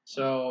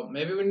 So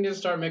maybe we need to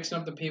start mixing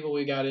up the people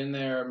we got in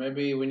there.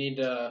 Maybe we need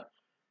to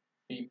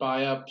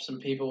buy up some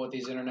people with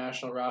these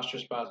international roster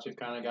spots we've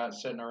kind of got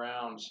sitting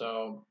around.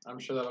 So I'm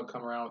sure that'll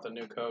come around with a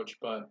new coach.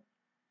 But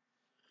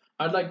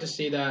I'd like to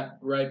see that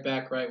right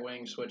back, right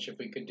wing switch if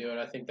we could do it.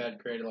 I think that'd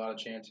create a lot of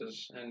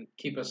chances and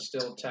keep us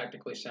still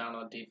tactically sound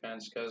on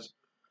defense, because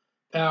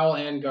Powell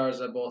and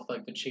Garza both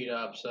like to cheat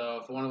up. So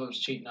if one of them's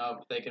cheating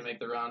up, they can make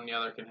the run and the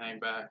other can hang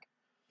back.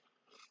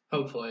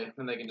 Hopefully,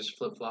 and they can just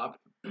flip flop.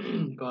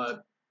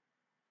 But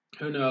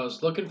who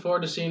knows? Looking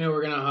forward to seeing who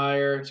we're going to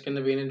hire. It's going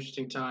to be an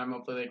interesting time.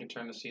 Hopefully, they can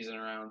turn the season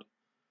around.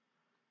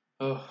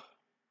 Oh,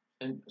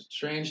 and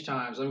strange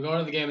times. I'm going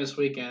to the game this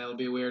weekend. It'll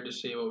be weird to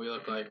see what we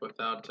look like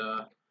without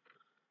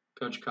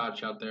Coach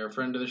Koch out there.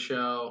 Friend of the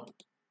show.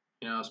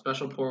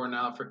 Special pour one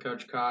out for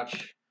Coach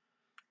Koch.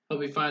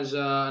 Hope he finds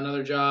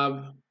another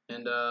job,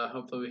 and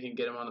hopefully we can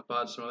get him on the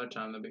pod some other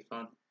time. That'd be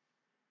fun.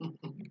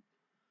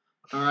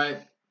 All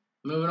right,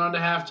 moving on to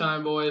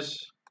halftime, boys.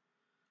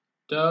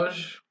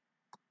 Doge,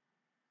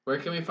 where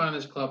can we find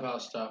this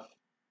Clubhouse stuff?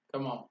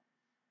 Come on.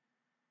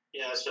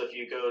 Yeah, so if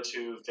you go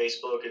to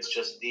Facebook, it's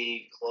just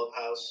the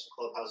Clubhouse.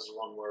 Clubhouse is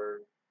one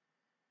word.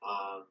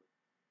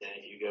 Then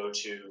if you go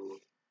to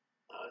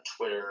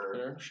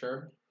Twitter,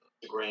 sure.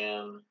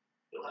 Instagram,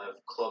 you'll have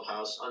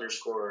Clubhouse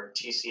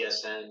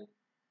 _TCSN.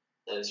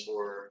 That is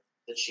for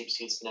the Cheap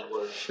Seats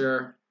Network.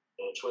 Sure.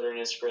 Twitter and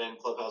Instagram,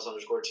 Clubhouse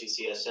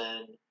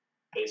 _TCSN.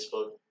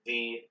 Facebook,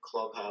 the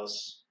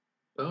Clubhouse.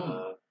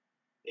 Boom.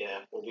 Yeah,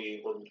 we'll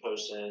be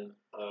posting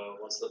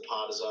once the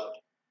pod is up,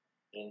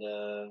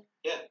 and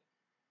yeah,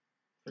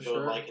 For go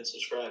sure. like and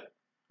subscribe.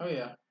 Oh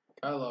yeah,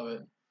 I love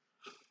it.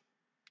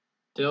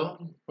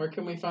 Dill, where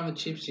can we find the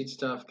cheap seat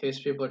stuff in case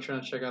people are trying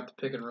to check out the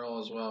pick and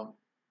roll as well?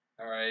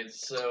 All right,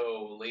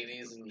 so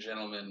ladies and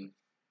gentlemen.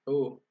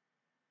 Ooh,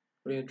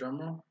 what do you, a drum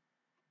roll?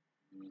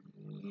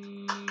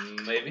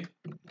 Maybe.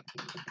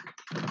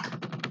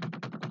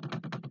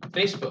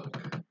 Facebook,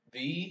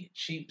 the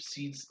Cheap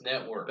Seats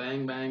Network.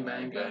 Bang, bang,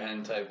 bang, Go ahead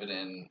and type it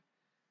in.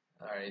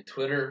 All right,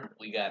 Twitter,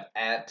 we got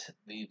at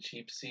the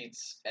Cheap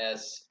Seats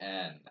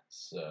SN.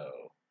 So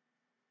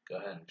go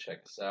ahead and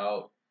check us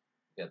out.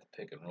 We got the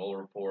pick and roll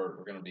report.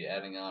 We're going to be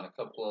adding on a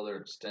couple other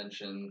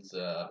extensions,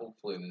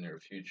 hopefully in the near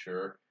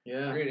future.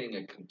 Yeah. Creating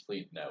a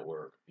complete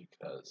network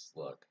because,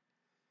 look,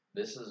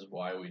 this is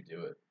why we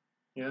do it.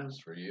 Yeah. It's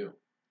for you.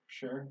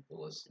 Sure. The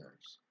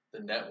listeners.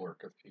 The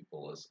network of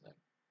people listening.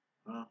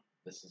 Wow.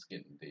 This is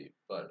getting deep,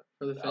 but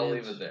for the fans. I'll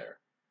leave it there.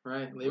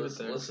 Right, leave it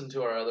there. Listen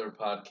to our other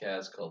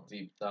podcast called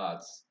Deep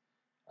Thoughts.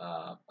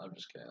 I'm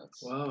just kidding.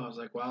 Whoa, I was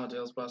like, wow,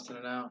 Dale's busting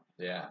it out.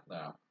 Yeah,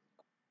 no.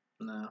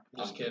 No,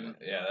 just kidding.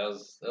 Yeah, that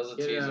was a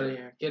Get teaser. It out of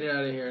here. Get it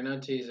out of here. No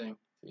teasing.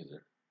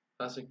 Teaser.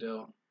 Classic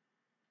Dill.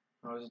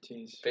 Always a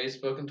tease.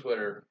 Facebook and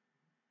Twitter.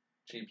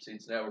 Cheap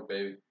Seats Network,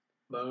 baby.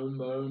 Boom,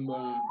 boom,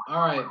 boom.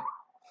 All right.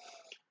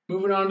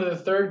 Moving on to the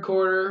third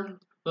quarter.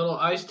 Little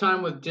ice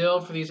time with Dill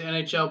for these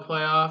NHL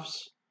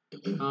playoffs.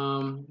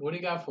 What do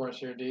you got for us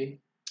here, D?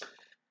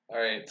 All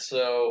right,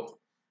 so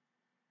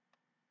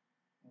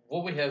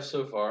what we have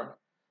so far,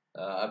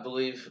 I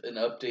believe an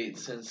update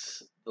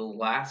since the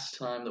last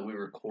time that we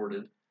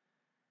recorded.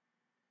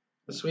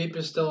 The sweep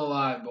is still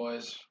alive,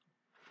 boys.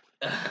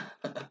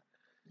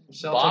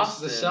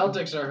 Boston. The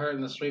Celtics are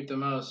hurting the sweep the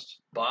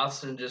most.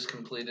 Boston just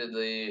completed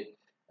the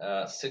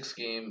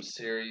 6-game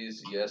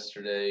series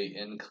yesterday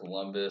in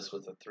Columbus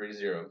with a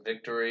 3-0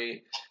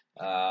 victory.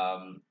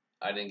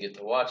 I didn't get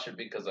to watch it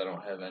because I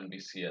don't have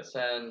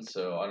NBCSN,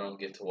 so I don't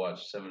get to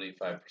watch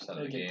 75% of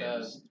the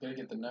games. Gotta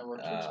get the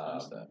network to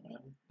expense that, man.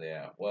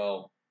 Yeah,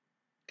 well,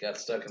 got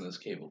stuck in this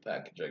cable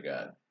package I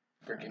got.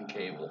 Freaking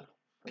cable.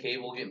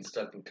 Cable getting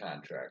stuck in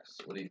contracts.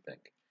 What do you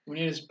think? We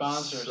need a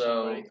sponsor or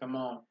somebody. Come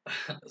on.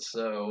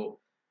 So,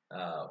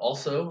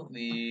 also,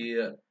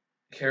 the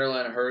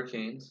Carolina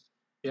Hurricanes.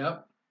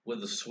 Yep.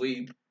 With a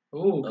sweep.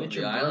 Ooh, of get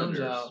the your Islanders.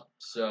 brooms out.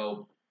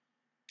 So,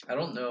 I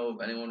don't know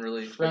if anyone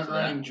really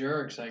front-running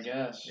jerks, I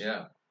guess.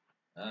 Yeah.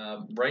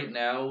 Right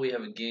now, we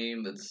have a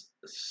game that's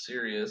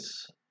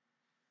serious.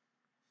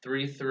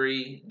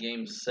 3-3,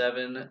 Game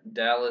 7,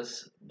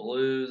 Dallas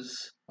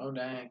Blues. Oh,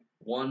 dang.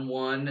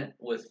 1-1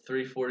 with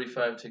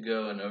 3:45 to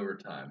go in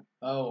overtime.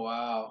 Oh,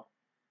 wow.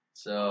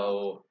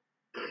 So,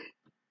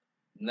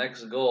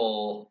 next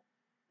goal.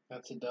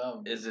 That's a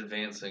dub. Is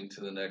advancing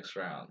to the next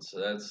round.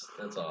 So,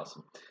 that's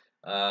awesome.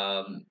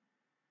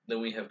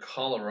 Then we have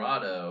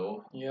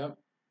Colorado. Yep.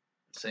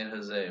 San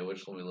Jose,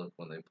 which let me look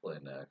when they play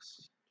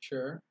next.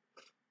 Sure.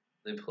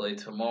 They play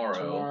tomorrow.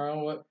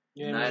 Tomorrow, what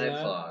game 9 is that?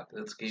 o'clock.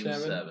 That's game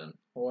 7.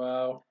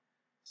 Wow.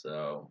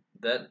 So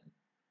that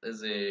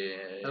is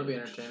That'll be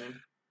entertaining.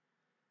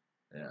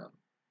 Yeah.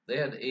 They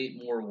had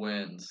 8 more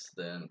wins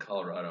than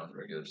Colorado in the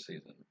regular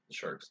season. The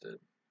Sharks did.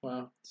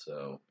 Wow.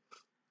 So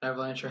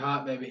Avalanche are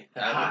hot, baby.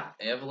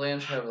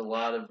 Avalanche have a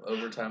lot of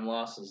overtime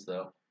losses,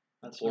 though.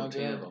 That's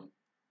 14 of them.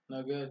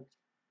 No good.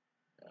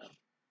 Yeah.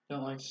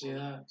 Don't like to see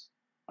that.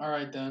 All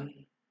right, then.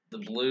 The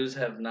Blues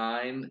have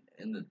 9,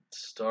 and the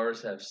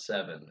Stars have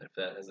 7, if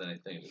that has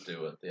anything to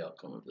do with the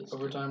outcome of this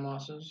overtime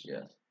losses?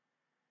 Yes.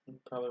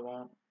 Probably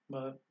won't,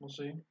 but we'll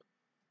see.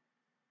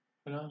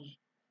 Who knows?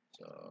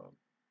 So,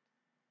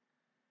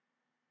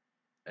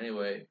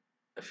 anyway,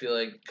 I feel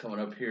like coming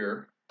up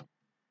here,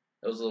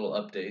 that was a little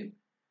update.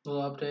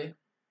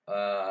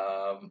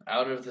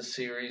 Out of the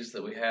series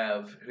that we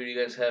have, who do you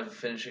guys have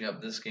finishing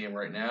up this game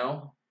right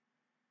now?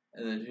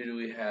 And then who do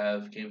we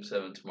have Game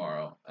 7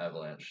 tomorrow?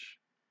 Avalanche,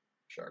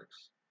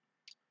 Sharks.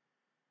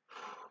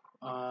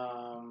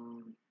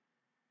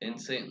 In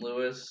St.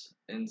 Louis,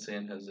 in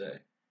San Jose.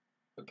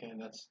 Okay,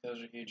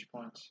 those are huge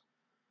points.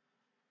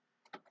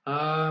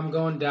 I'm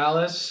going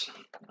Dallas.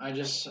 I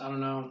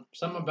don't know.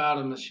 Something about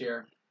them this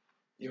year.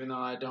 Even though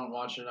I don't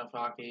watch enough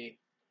hockey,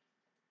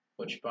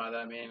 which by that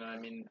I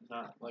mean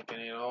not like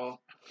any at all.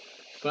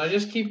 But I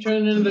just keep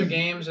turning into their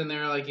games, and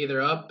they're like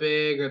either up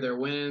big or they're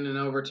winning in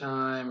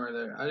overtime,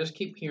 or I just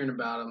keep hearing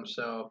about them.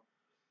 So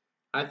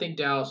I think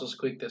Dallas will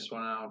squeak this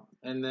one out.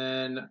 And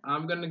then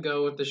I'm going to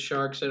go with the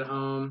Sharks at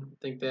home. I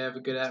think they have a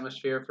good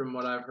atmosphere from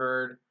what I've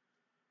heard.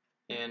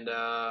 And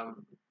I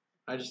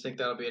just think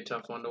that'll be a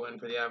tough one to win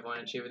for the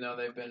Avalanche, even though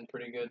they've been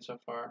pretty good so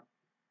far.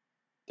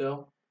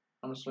 Dill,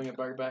 I'm going to swing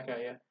it back at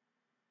you.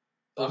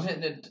 I'm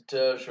hitting it to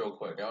Doge real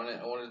quick. I want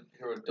to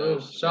hear what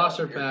Doge is.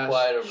 Saucer pass. You're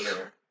quiet over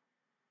there.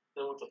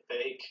 Still with the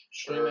fake.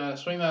 Sure.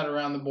 Swing that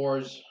around the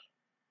boards.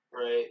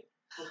 Right.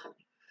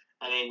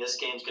 I mean, this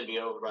game's going to be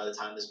over by the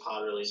time this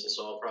pod releases,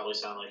 so I'll probably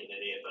sound like an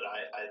idiot, but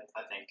I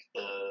think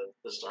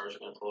the Stars are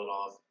going to pull it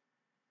off.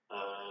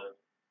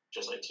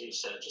 Just like T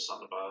said, just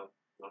something about it.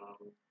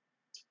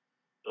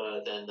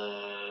 But then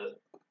the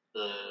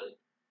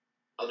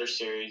other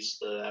series,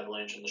 the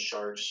Avalanche and the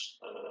Sharks,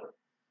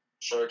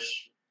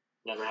 Sharks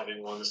never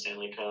having won the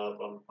Stanley Cup,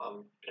 I'm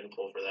going to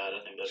pull for that.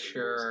 I think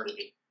that'd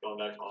be going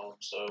back home.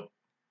 So,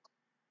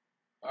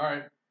 all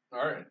right.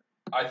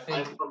 I think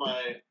I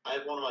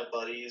have one of my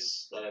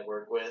buddies that I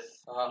work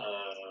with,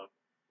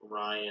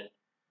 Ryan.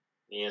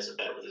 He has a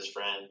bet with his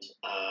friend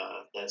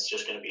that's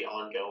just going to be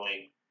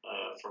ongoing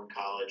from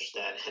college.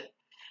 That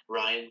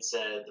Ryan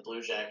said the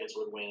Blue Jackets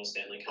would win a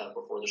Stanley Cup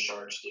before the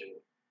Sharks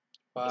do.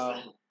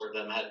 Wow. For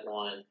them had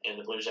won, and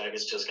the Blue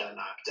Jackets just got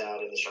knocked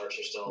out, and the Sharks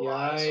are still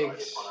alive. So I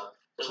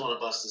just want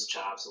to bust his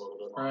chops a little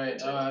bit more. Right.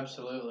 Oh,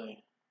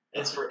 absolutely.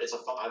 It's a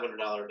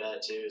 $500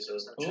 bet too, so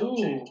it's no chump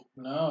change.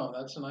 No,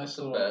 that's a nice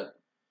little bet.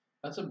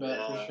 That's a bet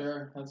for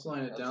sure. That's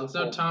laying it down. It's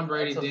no Tom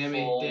Brady,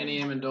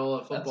 Danny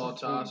Amendola football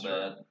toss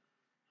for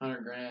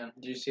 $100,000.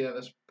 Did you see that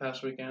this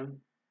past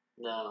weekend?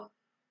 No.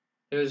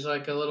 It was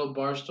like a little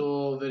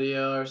Barstool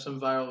video or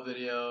some viral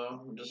video.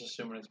 I'm just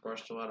assuming it's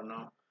Barstool. I don't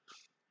know.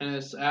 And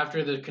it's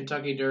after the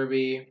Kentucky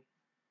Derby,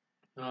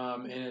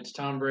 and it's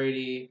Tom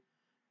Brady,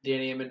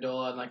 Danny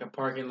Amendola in like a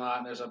parking lot,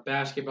 and there's a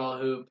basketball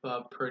hoop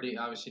pretty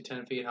obviously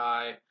 10 feet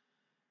high,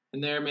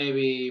 and they're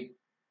maybe,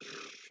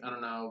 I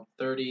don't know,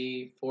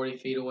 30, 40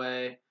 feet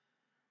away.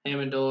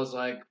 Amendola's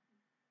like,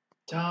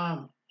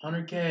 Tom,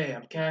 $100K,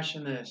 I'm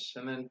cashing this.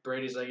 And then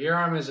Brady's like, your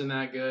arm isn't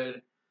that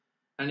good.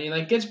 And he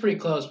like gets pretty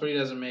close, but he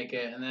doesn't make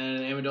it. And then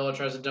Amendola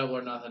tries to double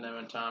or nothing, and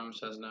then Tom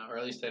says no, or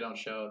at least they don't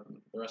show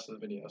the rest of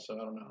the video, so I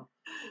don't know.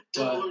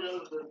 Double or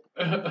nothing.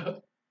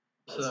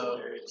 That's so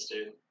hilarious,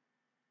 dude.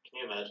 Can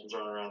you imagine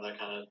throwing around that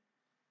kind of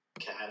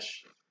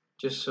cash?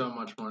 Just so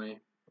much money.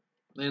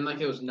 And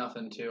like it was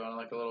nothing too on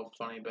like a little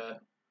funny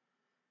bet.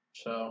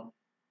 So,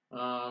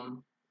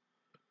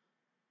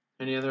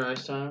 any other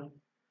ice time?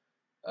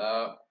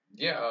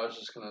 Yeah, I was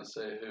just gonna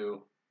say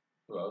who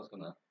I was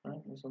gonna.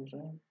 Right, that's what I'm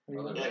saying.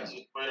 Yeah, because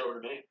you went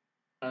over to me.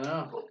 I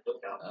know.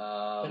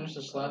 Finish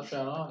the slap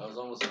shot off. That was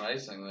almost an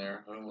icing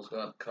there. I almost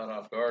got caught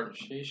off guard.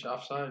 Sheesh,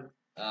 offside.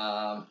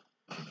 I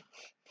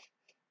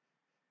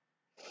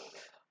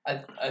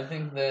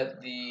think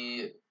that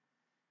the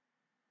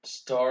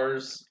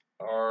Stars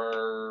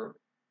are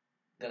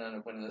gonna end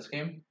up winning this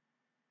game.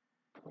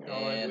 We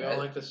all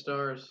like the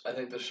Stars. I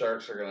think the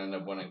Sharks are gonna end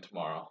up winning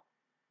tomorrow. All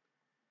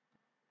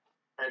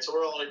right, so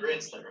we're all in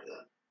agreement there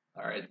then.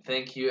 All right,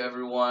 thank you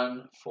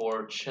everyone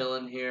for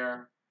chilling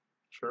here.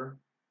 Sure.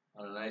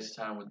 On a nice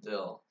time with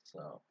Dill.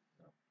 So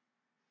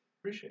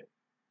appreciate it.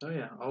 Oh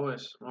yeah,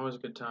 always a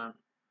good time.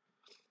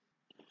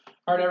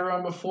 All right,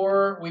 everyone.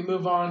 Before we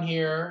move on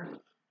here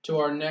to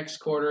our next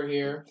quarter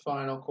here,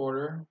 final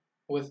quarter,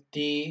 with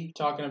Dee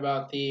talking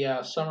about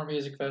the summer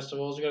music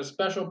festivals, we got a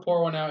special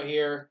pour one out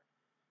here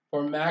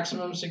for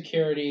maximum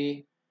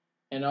security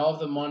and all of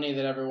the money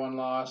that everyone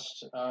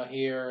lost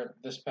here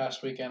this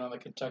past weekend on the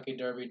Kentucky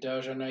Derby.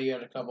 Doge, I know you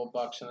had a couple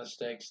bucks in the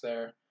stakes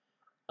there.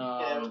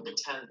 Yeah, it was like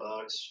 $10.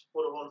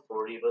 Would have won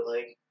 40, but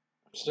like.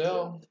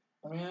 Still,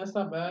 I mean that's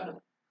not bad.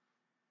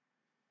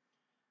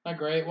 Not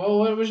great. Well,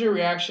 what was your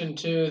reaction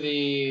to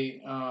the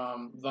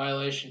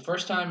violation?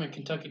 First time in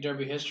Kentucky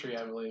Derby history,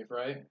 I believe,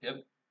 right?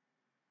 Yep.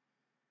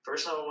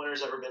 First time a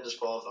winner's ever been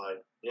disqualified.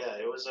 Yeah,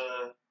 it was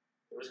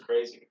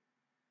crazy.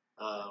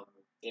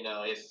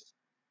 If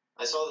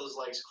I saw those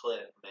legs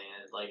clip,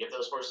 man, like if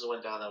those horses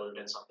went down, that would have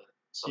been something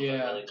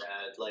really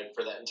bad. Like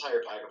for that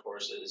entire pack of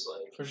horses,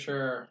 like for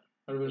sure,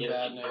 would have been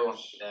bad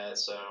news. That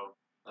so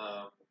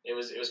it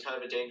was kind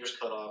of a dangerous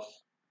cutoff.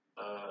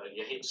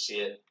 You hate to see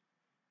it,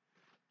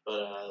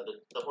 but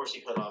the horse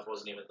he cut off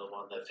wasn't even the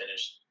one that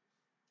finished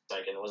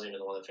second. It wasn't even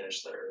the one that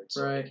finished third.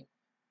 So right.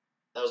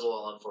 That was a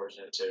little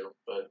unfortunate too,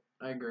 but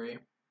I agree.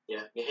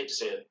 Yeah, you hate to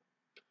see it.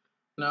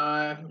 No,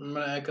 I'm going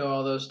to echo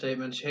all those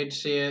statements. You hate to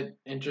see it.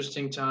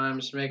 Interesting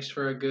times. Makes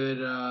for a good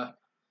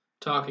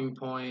talking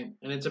point.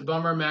 And it's a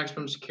bummer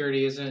Maximum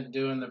Security isn't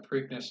doing the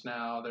Preakness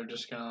now. They're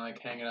just going to like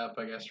hang it up,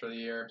 I guess, for the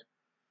year.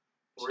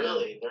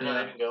 Really? They're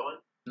not even going?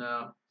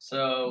 No.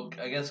 So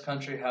I guess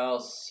Country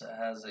House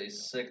has a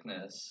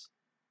sickness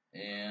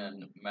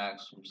and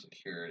Maximum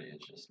Security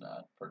is just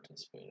not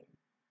participating.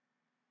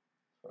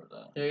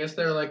 Yeah, I guess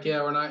they're like,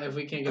 yeah, we're not. If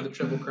we can't get the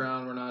Triple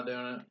Crown, we're not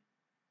doing it.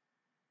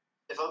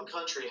 If I'm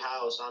Country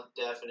House, I'm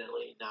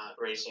definitely not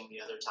racing the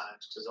other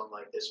times because I'm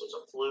like, this was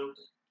a fluke.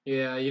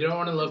 Yeah, you don't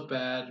want to look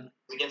bad.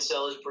 We can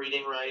sell his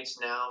breeding rights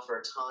now for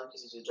a ton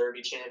because he's a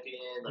Derby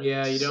champion. Like,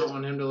 yeah, you don't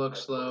want him to look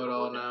slow at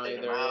all now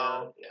either.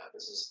 Yeah,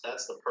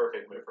 that's the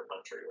perfect move for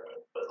Country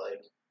Road. But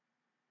like,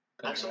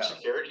 Maximum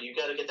Security, you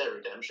got to get that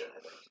redemption.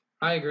 I think.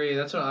 I agree.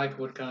 That's what I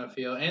would kind of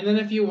feel. And then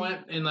if you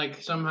went and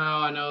like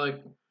somehow, I know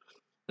like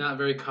not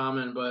very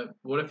common, but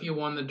what if you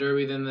won the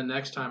Derby then the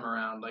next time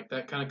around? Like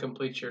that kind of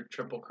completes your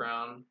Triple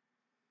Crown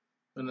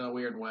in a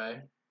weird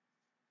way.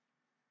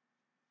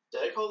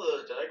 Did I call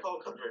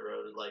Country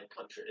Road like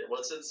country?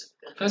 What's its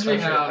Country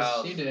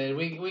House? You did.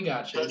 We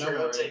got you. Country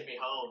Road, take me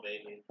home,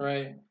 baby.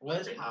 Right.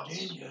 West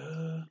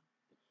Virginia.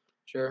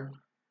 Sure.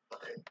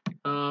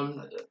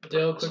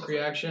 Dale, quick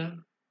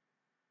reaction.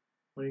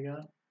 What do you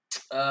got?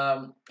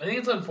 I think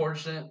it's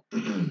unfortunate.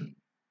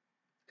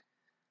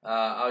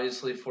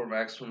 Obviously, for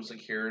Maximum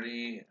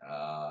Security,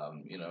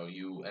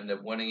 you end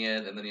up winning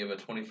it, and then you have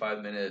a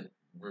 25-minute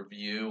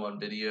review on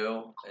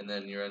video, and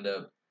then you end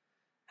up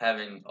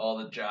having all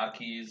the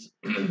jockeys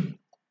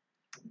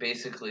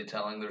basically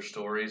telling their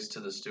stories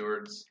to the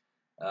stewards,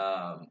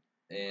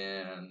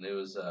 and it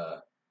was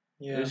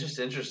just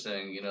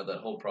interesting,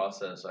 that whole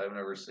process. I've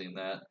never seen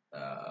that.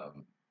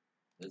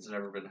 It's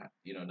never been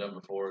done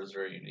before. It's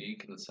very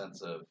unique in the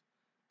sense of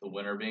the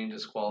winner being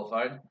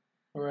disqualified.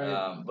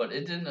 Right. But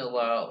it didn't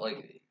allow,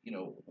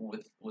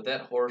 with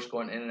that horse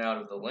going in and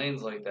out of the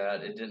lanes like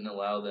that, it didn't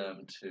allow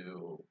them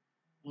to.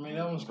 I mean,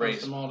 that was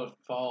supposed them all to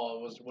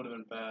fall. Would have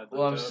been bad.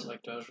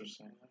 Like Doge was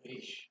saying.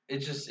 Eesh.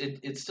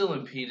 It still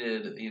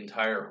impeded the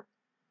entire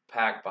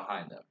pack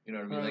behind them. You know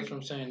what I mean? Right, that's what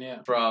I'm saying.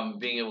 Yeah. From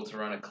being able to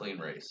run a clean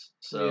race.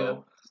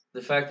 So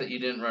the fact that you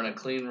didn't run a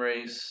clean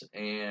race,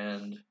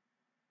 and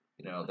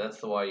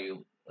that's the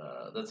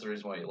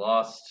reason why you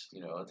lost.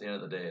 At the end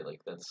of the day,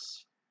 like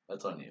that's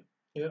on you.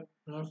 Yep,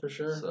 no, for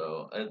sure.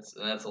 So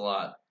that's a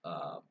lot,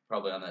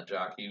 probably on that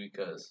jockey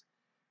because,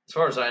 as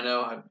far as I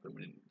know,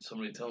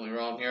 somebody tell me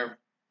wrong here.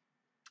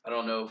 I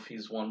don't know if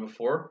he's won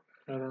before.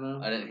 I don't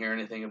know. I didn't hear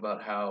anything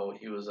about how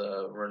he was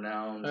a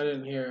renowned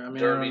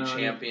Derby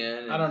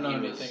champion. I don't know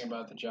anything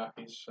about the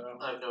jockeys, so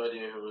I have no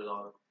idea who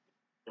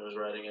was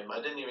riding him.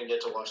 I didn't even get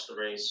to watch the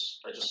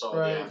race. I just saw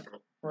the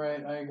aftermath.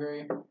 Right, I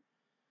agree.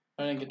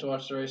 I didn't get to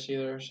watch the race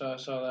either, so I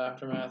saw the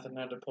aftermath and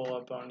had to pull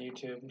up on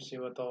YouTube and see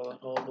what the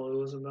whole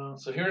blue was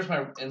about. So here's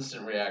my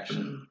instant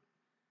reaction.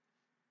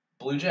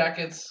 Blue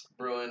Jackets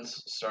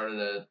Bruins started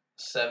at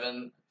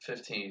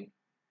 7:15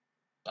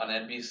 on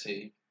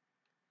NBC.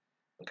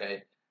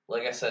 Okay,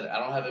 like I said, I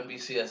don't have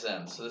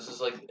NBCSN, so this is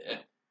like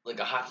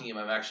a hockey game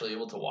I'm actually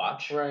able to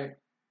watch. Right.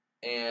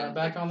 And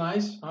back on the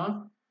ice,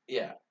 huh?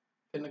 Yeah.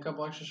 Getting a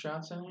couple extra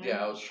shots in here.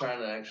 Yeah, I was trying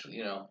to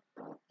actually,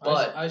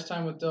 but ice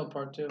time with Dill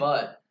part 2.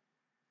 But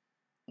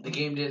the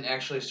game didn't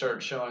actually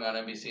start showing on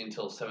NBC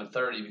until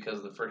 7:30 because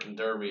of the freaking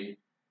Derby,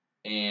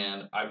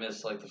 and I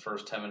missed like the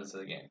first 10 minutes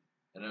of the game,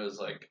 and it was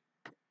like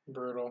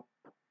brutal.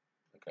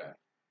 Okay,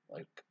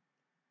 like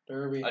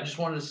Derby. I just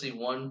wanted to see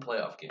one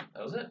playoff game.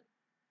 That was it.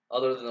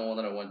 Other than the one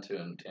that I went to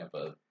in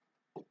Tampa,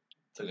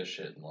 took a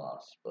shit and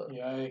lost. But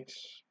yikes!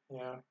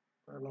 Yeah,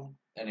 brutal.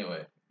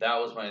 Anyway, that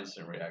was my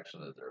instant reaction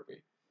to the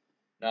Derby.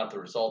 Not the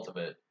result of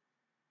it,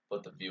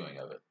 but the viewing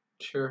of it.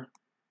 Sure.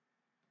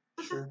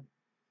 Difference.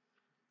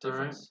 All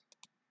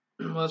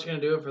right. Well, that's going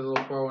to do it for the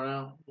little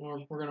 4-1-0.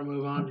 We're going to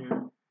move on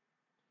here.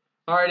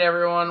 All right,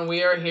 everyone.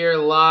 We are here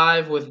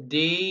live with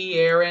Dee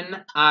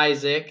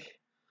Issac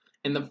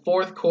in the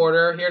fourth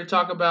quarter, here to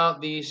talk about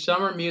the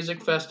Summer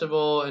Music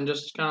Festival and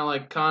just kind of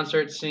like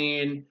concert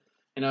scene,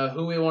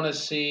 who we want to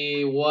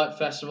see, what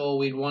festival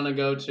we'd want to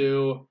go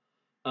to,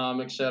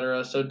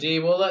 etc. So, Dee,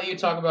 we'll let you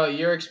talk about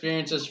your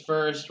experiences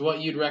first,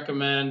 what you'd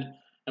recommend,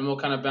 and we'll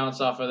kind of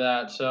bounce off of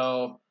that.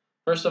 So,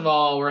 first of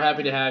all, we're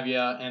happy to have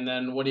you, and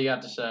then what do you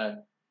got to say?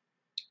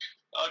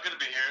 Good to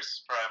be here.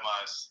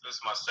 This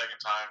is my second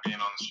time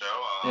being on the show.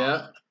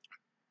 Yeah.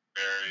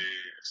 Very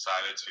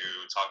excited to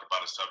talk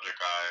about a subject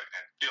I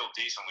feel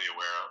decently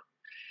aware of.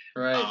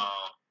 Right.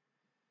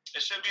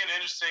 It should be an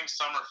interesting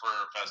summer for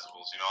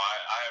festivals.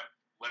 I have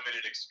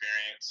limited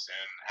experience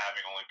in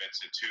having only been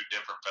to 2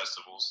 different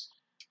festivals.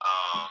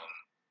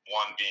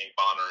 One being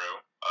Bonnaroo,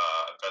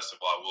 a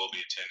festival I will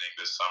be attending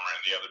this summer,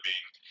 and the other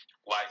being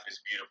Life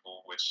is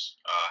Beautiful, which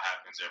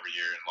happens every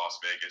year in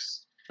Las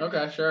Vegas.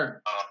 Okay,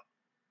 sure.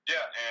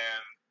 Yeah,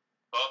 and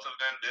both of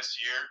them this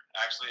year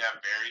actually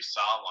have very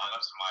solid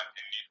lineups, in my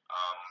opinion.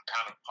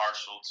 Kind of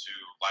partial to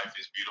Life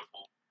is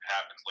Beautiful. It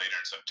happens later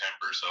in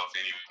September, so if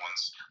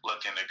anyone's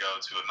looking to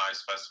go to a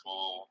nice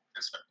festival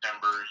in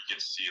September, you get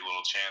to see a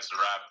little Chance the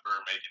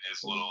Rapper making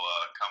his little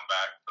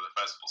comeback for the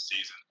festival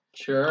season.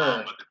 Sure.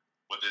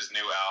 With his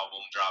new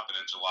album dropping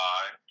in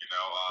July,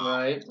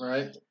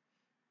 Right.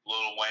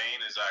 Lil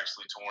Wayne is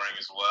actually touring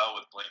as well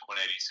with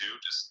Blink-182,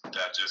 just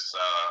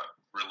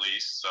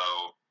released. So,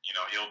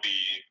 he'll be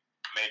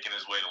making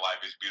his way to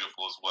Life is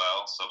Beautiful as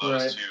well. So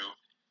those two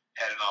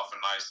heading off a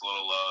nice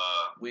little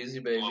Wheezy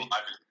Baby. Little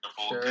Life is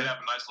Beautiful. Sure. Could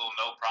have a nice little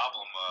No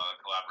Problem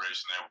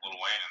collaboration there with Lil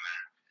Wayne in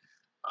there.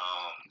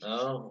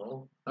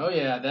 Oh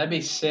yeah, that'd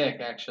be sick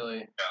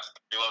actually. Yeah,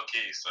 be low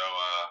key. So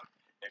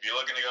if you're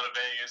looking to go to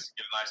Vegas,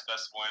 get a nice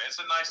festival, and it's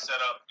a nice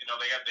setup.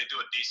 They do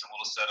a decent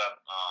little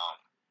setup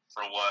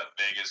for what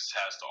Vegas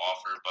has to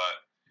offer. But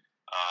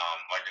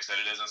like I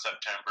said, it is in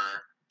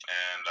September,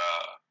 and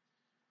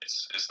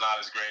it's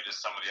not as great as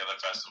some of the other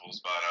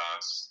festivals. But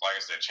it's, like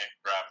I said, Chance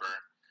the Rapper.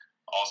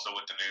 Also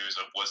with the news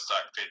of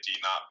Woodstock 50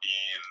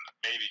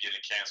 maybe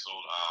getting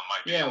canceled,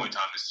 might be the only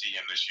time to see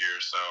him this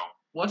year. So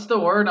what's the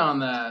word on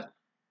that?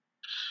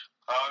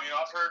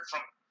 I've heard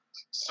from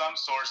some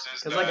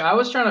sources because I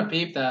was trying to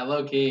peep that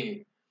low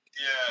key.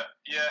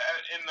 Yeah,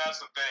 and that's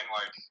the thing.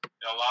 Like,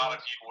 a lot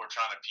of people were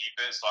trying to peep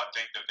it, so I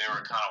think that they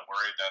were kind of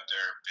worried that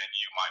their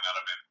venue might not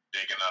have been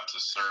big enough to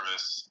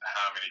service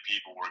how many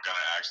people were going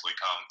to actually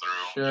come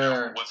through.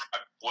 Sure.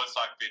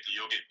 Woodstock 50,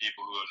 you'll get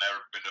people who have never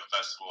been to a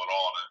festival at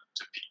all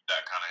to peep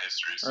that kind of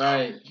history. So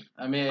right.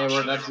 I mean,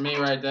 that's me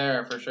right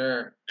there for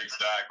sure.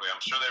 Exactly.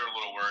 I'm sure they were a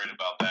little worried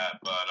about that,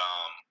 but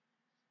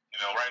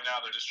right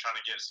now they're just trying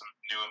to get some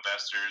new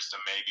investors to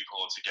maybe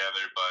pull it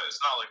together, but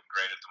it's not looking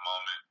great at the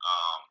moment.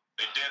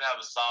 They did have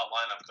a solid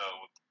lineup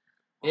though.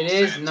 It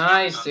is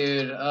nice,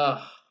 dude.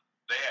 Ugh.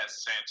 They had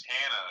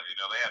Santana.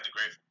 They had the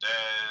Grateful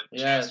Dead.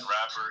 Yes. Chance the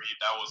Rapper.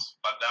 That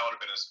would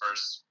have been his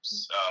first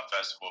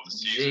festival of the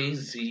season.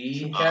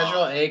 Jay-Z.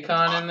 Casual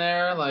Akon in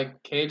there,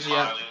 like KG.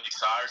 Miley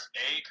Cyrus.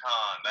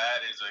 Akon.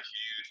 That is a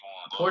huge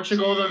one.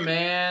 Portugal the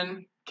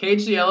Man.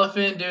 Cage the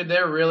Elephant, dude,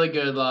 they're really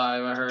good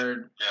live, I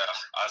heard. Yeah,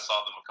 I saw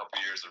them a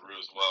couple years at Rue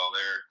as well.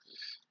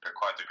 They're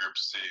quite the group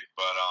to see.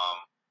 But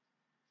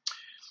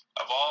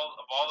of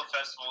all the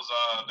festivals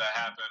that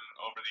happen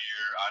over the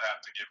year, I'd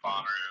have to give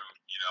Bonnaroo,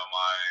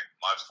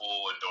 my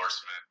full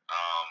endorsement.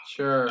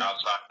 Sure.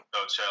 Outside of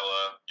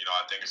Coachella,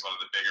 I think it's one of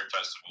the bigger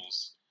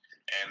festivals,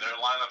 and their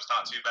lineup's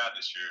not too bad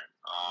this year.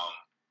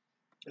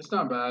 It's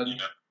not bad.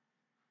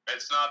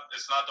 It's not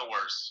the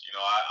worst.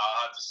 I'll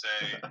have to say,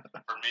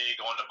 for me,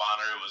 going to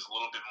Bonnaroo was a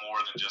little bit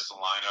more than just a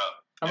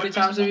lineup. How many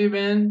times have you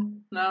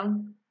been now?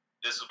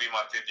 This will be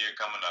my 5th year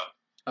coming up.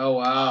 Oh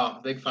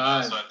wow, big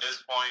 5. So at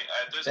this point,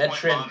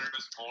 Bonnaroo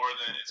is more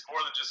than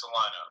just a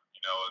lineup.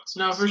 It's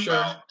for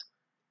sure.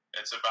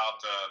 It's about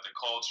the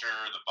culture,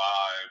 the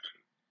vibe, and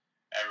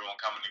everyone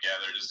coming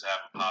together just to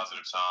have a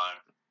positive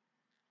time.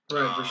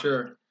 Right, for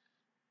sure.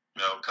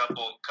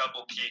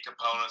 Couple key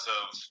components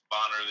of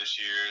Bonnaroo this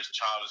year is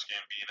Childish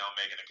Gambino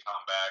making a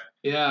comeback.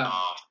 Yeah.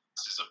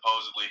 This is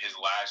supposedly his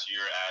last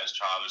year as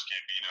Childish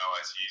Gambino,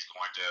 as he's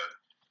going to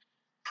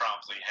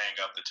promptly hang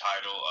up the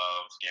title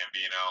of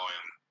Gambino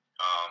and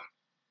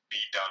be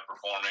done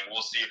performing.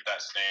 We'll see if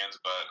that stands,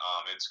 but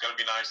it's going to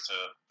be nice to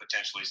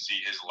potentially see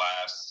his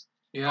last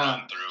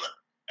run through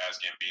as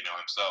Gambino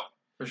himself.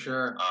 For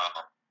sure.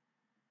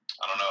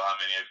 I don't know how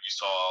many of you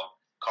saw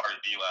Cardi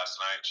B last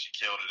night. She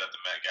killed it at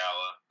the Met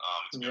Gala.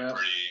 It's been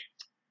pretty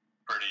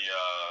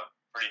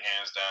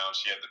hands down.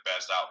 She had the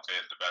best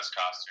outfit, the best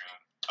costume.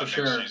 I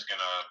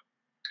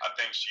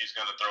think she's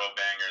gonna throw a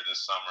banger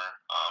this summer.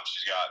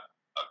 She's got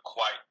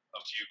quite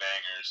a few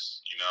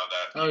bangers,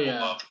 that people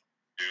love to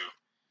do.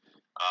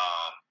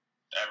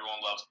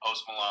 Everyone loves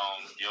Post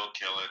Malone. He'll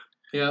kill it.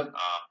 Yep.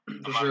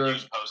 I'm not a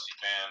huge Posty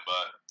fan,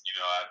 but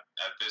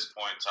at this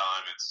point in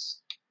time, it's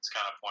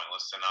kind of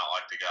pointless to not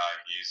like the guy.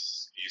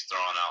 He's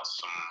throwing out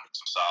some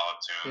solid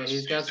tunes. Yeah,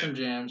 he's got some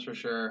jams for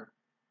sure.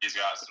 He's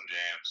got some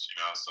jams,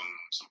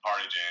 some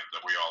party jams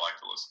that we all like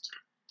to listen to.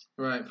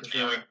 Right, for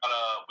sure. Yeah,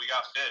 we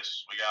got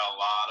Fish. We got a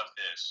lot of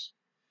Fish.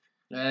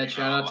 Ed,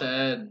 shout out to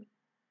Ed.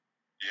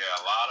 Yeah,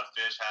 a lot of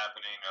Fish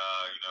happening.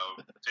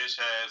 Fish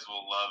heads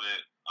will love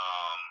it.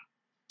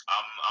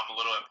 I'm a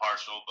little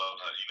impartial, but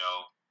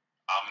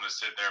I'm gonna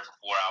sit there for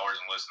 4 hours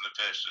and listen to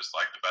Fish, just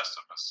like the best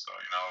of us. So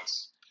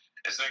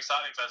it's an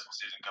exciting festival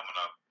season coming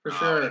up. For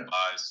sure. I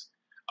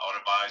would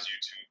advise you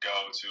to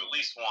go to at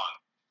least one.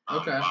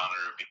 Okay.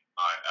 Bonner would be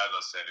my, as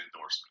I said,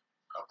 endorsement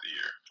of the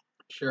year.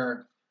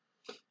 Sure.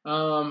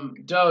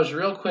 Doge,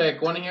 real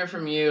quick, want to hear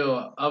from you.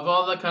 Of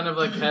all the kind of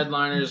like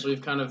headliners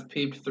we've kind of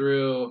peeped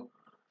through,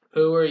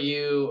 who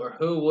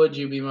would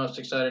you be most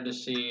excited to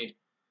see,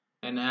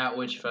 and at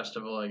which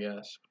festival, I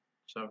guess?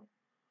 So.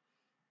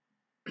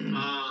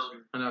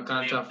 I know,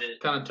 kind of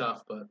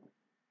tough, but.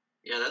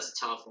 Yeah, that's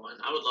a tough one.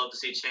 I would love to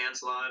see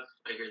Chance live.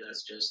 I hear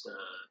that's just a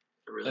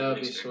really that would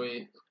good be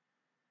experience.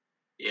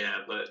 Sweet.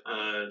 Yeah, but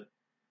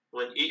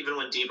when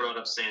Dee brought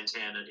up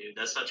Santana, dude,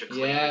 that's such a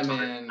clean man.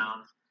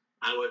 sound.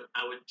 I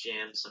would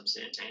jam some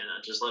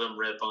Santana. Just let him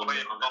rip on that.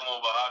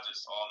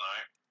 Just all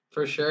night.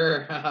 For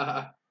sure.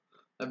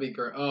 That'd be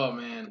great. Oh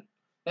man,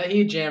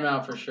 he'd jam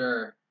out for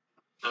sure.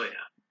 Oh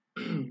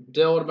yeah.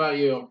 Dill, what about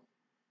you?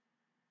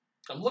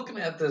 I'm looking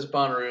at this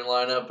Bonnaroo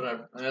lineup,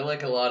 and I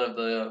like a lot of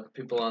the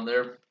people on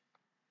there.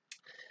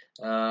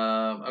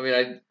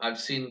 I've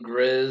seen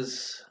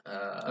Grizz.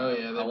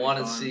 I want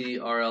to see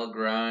RL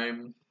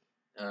Grime.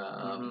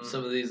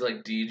 Some of these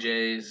like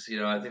DJs.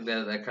 I think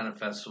that kind of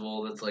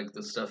festival, that's like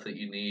the stuff that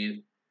you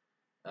need.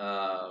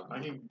 I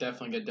can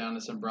definitely get down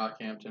to some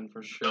Brockhampton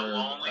for sure. The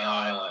Lonely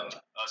Island,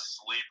 a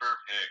sleeper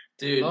pick.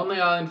 Dude, Lonely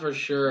Island for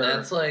sure.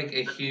 That's like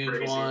a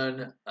huge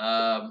one.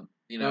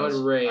 That would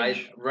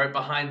rage. Right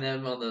behind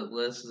them on the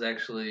list is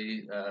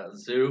actually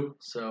Zoo.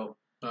 So.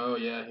 Oh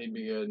yeah, he'd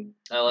be good.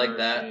 I like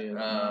that.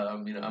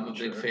 I'm a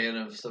big fan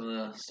of some of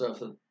the stuff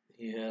that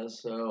he has.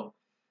 So,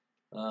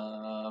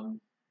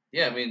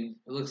 it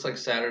looks like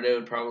Saturday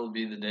would probably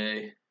be the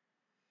day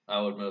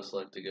I would most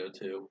like to go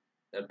to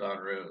at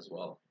Bonnaroo as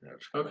well.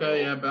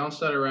 Okay, bounce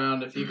that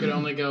around. If you could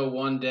only go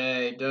one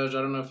day, Doge,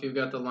 I don't know if you've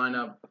got the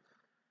lineup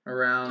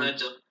around.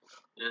 And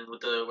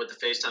with the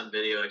FaceTime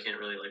video, I can't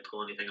really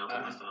pull anything up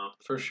on my phone.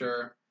 For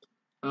sure.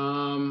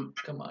 Come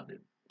on, dude.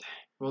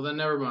 Well, then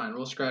never mind.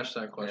 We'll scratch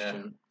that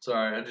question. Yeah.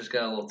 Sorry, I just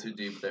got a little too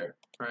deep there.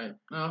 Right.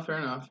 No, fair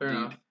enough.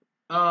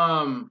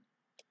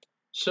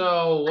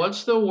 So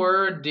what's the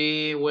word,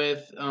 D,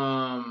 with,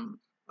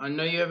 I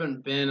know you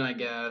haven't been, I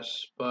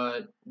guess,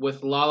 but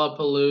with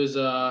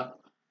Lollapalooza,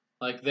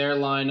 like their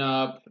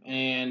lineup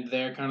and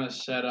their kind of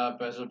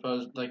setup as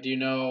opposed, do you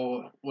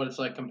know what it's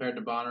like compared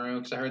to Bonnaroo?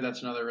 Because I heard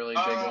that's another really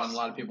big one a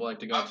lot of people like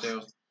to go to.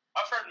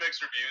 I've heard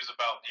mixed reviews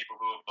about people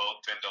who have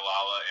both been to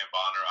Lolla and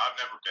Bonnaroo. I've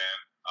never been.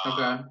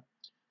 Okay.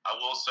 I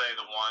will say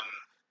the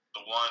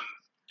one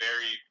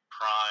very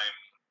prime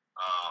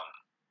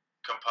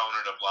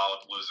component of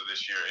Lollapalooza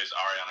this year is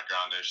Ariana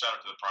Grande. Shout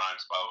out to the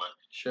Primes, by the way.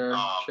 Sure.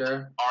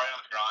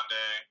 Ariana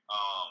Grande.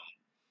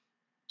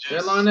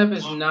 Their lineup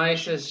is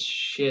nice as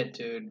shit,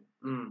 dude.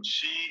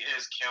 She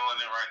is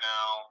killing it right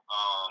now.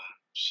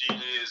 She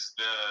is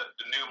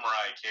the new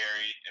Mariah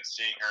Carey, and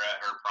seeing her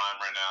at her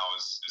prime right now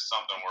is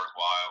something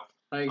worthwhile.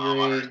 I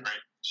agree.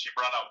 She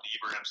brought out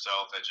Bieber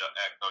himself at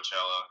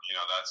Coachella.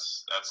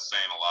 That's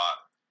saying a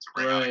lot to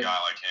bring out a guy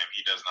like him.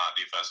 He does not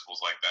do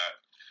festivals like that.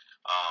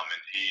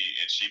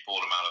 And she pulled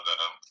him out of the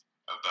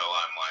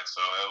limelight. So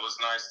it was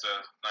nice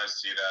to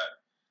see that.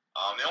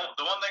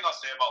 The one thing I'll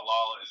say about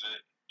Lolla is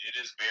it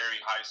is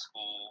very high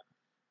school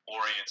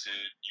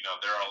oriented.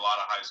 There are a lot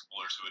of high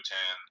schoolers who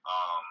attend.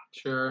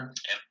 Sure.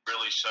 And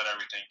really shut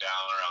everything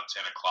down around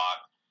 10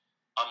 o'clock.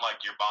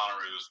 Unlike your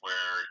Bonnaroos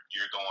where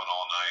you're going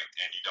all night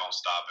and you don't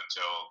stop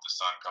until the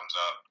sun comes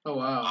up. Oh,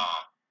 wow.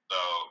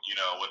 So,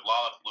 with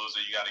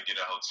Lollapalooza, you got to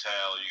get a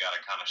hotel. You got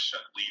to kind of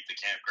leave the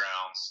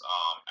campgrounds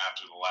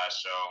after the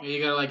last show. You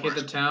got to, hit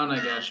the town,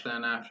 I guess,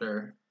 then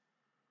after.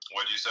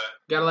 What'd you say?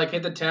 Got to,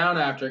 hit the town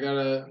after. Got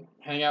to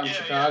hang out in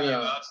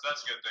Chicago. Yeah,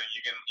 that's a good thing.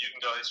 You can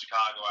go hit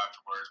Chicago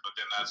afterwards, but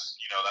then that's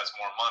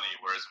more money.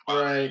 Whereas in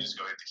Bonnaroo, you just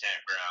go hit the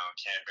campground,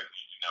 camp, and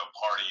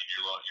party in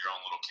your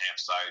own little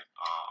campsite.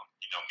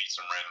 Meet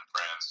some random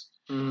friends.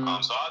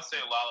 Mm-hmm. So I'd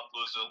say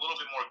Lollapalooza a little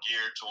bit more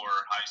geared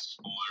toward high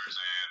schoolers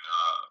and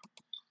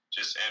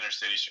just inner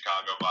city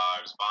Chicago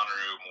vibes.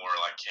 Bonnaroo more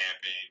like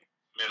camping,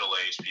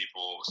 middle-aged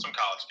people, some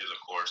college kids,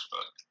 of course,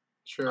 but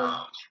Sure.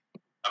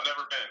 I've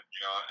never been,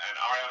 and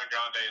Ariana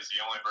Grande is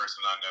the only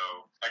person I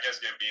know. I guess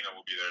Gambino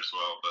will be there as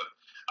well, but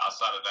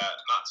outside of that,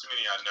 not too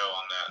many I know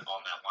on that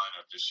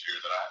lineup this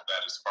year that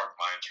has sparked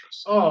my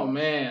interest. Oh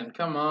man,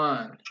 come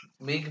on.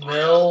 Meek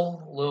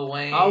Mill, Lil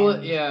Wayne.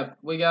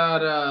 We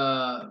got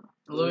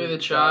Louis the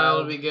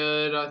Child would be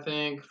good. I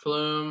think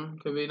Flume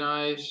could be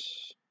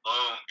nice.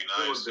 Flume would be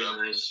nice. Would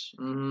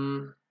be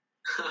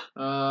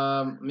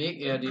nice. Meek.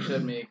 Yeah, you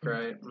said Meek,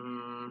 right?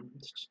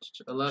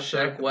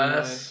 Shaq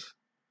West.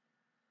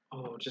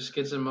 Oh, just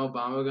get some Mo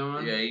Bamba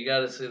going. Yeah, you got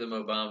to see the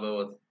Mo Bamba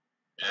with.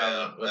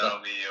 Yeah, that'll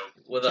be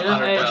with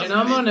 100,000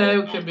 Janelle people.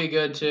 Monáe could be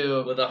good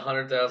too. With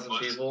 100,000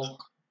 people.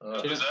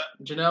 Who's that?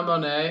 Janelle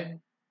Monáe.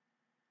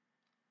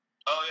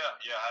 Oh yeah,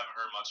 I haven't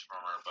heard much from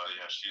her, but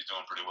yeah, she's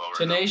doing pretty well right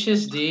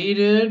Tenacious D,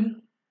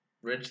 dude.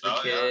 Rich the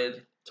Kid.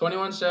 Yeah.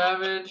 21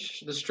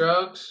 Savage. The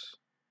Strokes.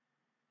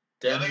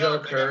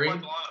 Denzel Curry.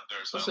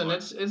 Listen,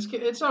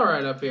 it's all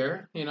right up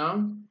here, You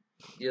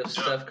have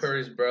Steph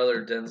Curry's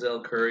brother,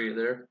 Denzel Curry,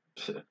 there.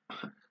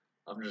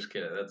 I'm just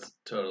kidding. That's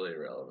totally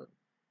irrelevant.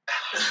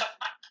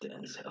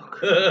 Denzel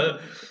Curry.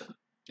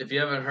 If you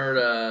haven't heard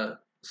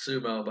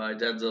Sumo by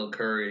Denzel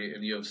Curry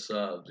and you have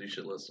subs, you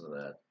should listen to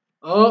that.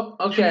 Oh,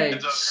 okay.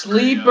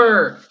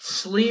 Sleeper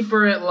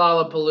at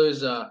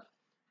Lollapalooza.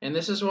 And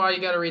this is why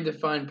you got to read the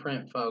fine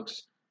print,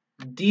 folks.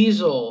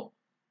 Diesel.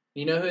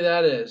 You know who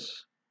that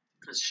is?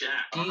 It's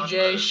Shaq.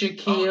 DJ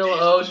Shaquille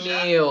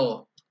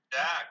O'Neal.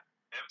 Shaq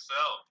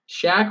himself.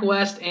 Shaq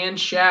West and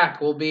Shaq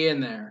will be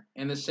in there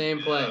in the same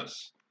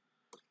place.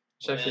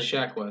 It's actually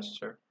Shaq West,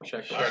 sir.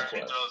 Shaq West. He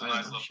throws a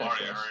nice little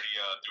party. I heard he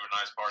threw a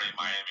nice party in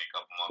Miami a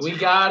couple months ago. We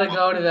gotta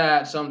go to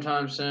that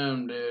sometime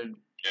soon, dude.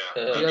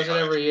 Yeah. He does it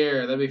every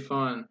year. That'd be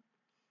fun.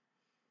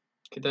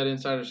 Get that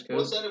insider scoop.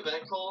 What's that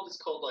event called? It's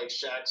called like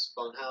Shaq's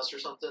Funhouse or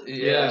something?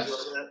 Yes.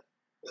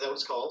 Is that what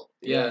it's called?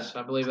 Yes,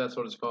 I believe that's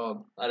what it's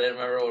called. I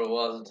didn't remember what it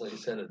was until you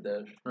said it,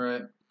 Dej.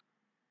 Right.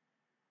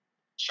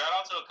 Shout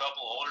out to a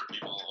couple older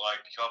people,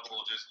 like a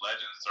couple of just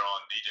legends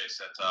throwing DJ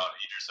sets out.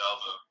 Idris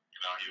Elba,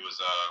 he was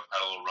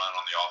had a little run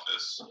on The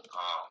Office.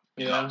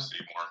 He's obviously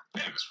more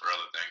famous for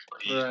other things,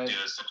 but he did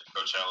a set at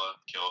Coachella,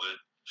 killed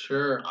it.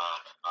 Sure.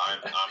 I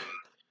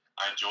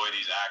enjoy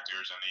these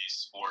actors and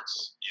these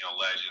sports,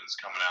 legends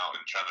coming out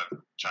and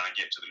trying to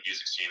get to the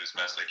music scene as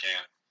best they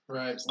can.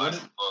 Right. It's nice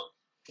to look.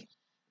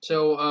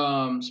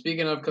 So,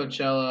 speaking of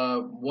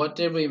Coachella, what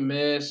did we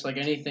miss? Like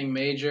anything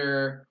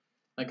major?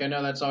 Like I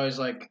know that's always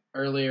like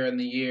earlier in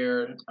the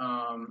year,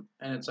 and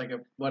it's like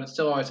but it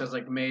still always has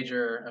like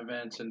major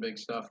events and big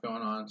stuff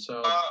going on.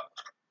 So,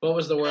 what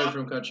was the word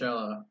from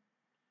Coachella?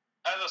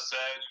 As I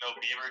said,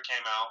 Bieber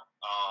came out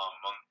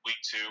on week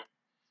 2.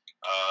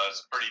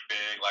 It's pretty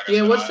big. Like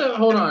I said,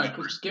 hold on.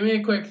 Give me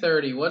a quick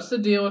 30. What's the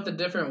deal with the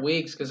different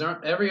weeks? Because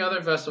every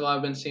other festival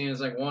I've been seeing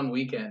is like one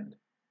weekend.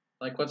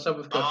 Like, what's up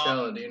with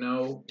Coachella? Do you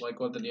know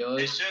like what the deal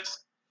is?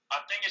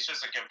 I think it's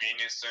just a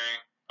convenience thing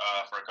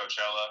for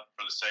Coachella.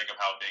 For the sake of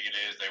how big it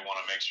is, they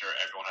want to make sure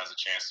everyone has a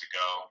chance to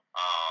go.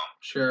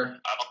 Sure.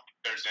 I don't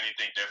think there's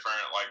anything different.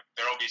 Like,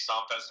 there will be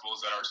some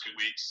festivals that are 2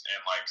 weeks, and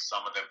like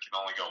some of them can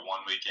only go one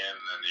weekend,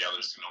 and then the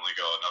others can only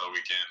go another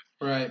weekend.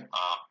 Right.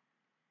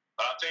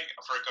 But I think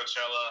for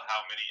Coachella,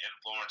 how many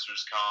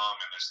influencers come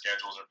and their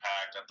schedules are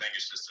packed, I think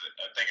it's just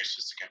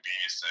a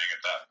convenience thing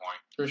at that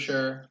point. For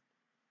sure.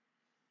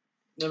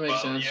 That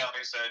makes sense. Yeah,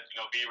 like I said,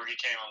 Bieber, he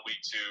came on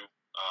week 2.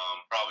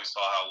 Probably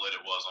saw how lit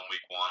it was on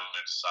week 1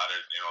 and decided,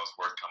 it's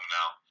worth coming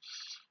out.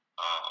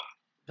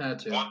 Had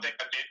to. One thing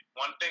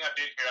I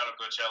did hear out of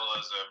Coachella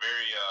is a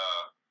very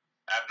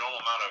abnormal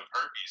amount of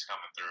herpes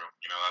coming through.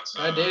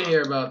 I did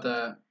hear about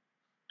that.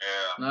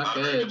 Yeah. Not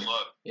good. A very good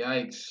look.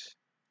 Yikes.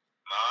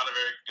 Not a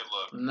very good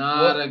look.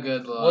 Not a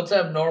good look. What's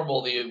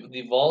abnormal?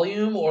 The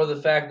volume or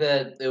the fact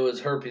that it was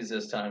herpes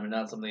this time and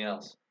not something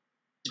else?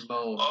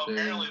 Both. Well,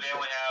 apparently they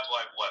only have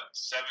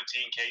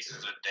 17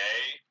 cases a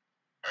day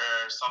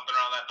or something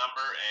around that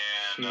number,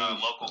 and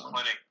local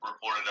clinic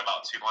reported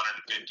about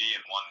 250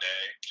 in one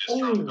day just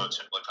from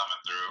Coachella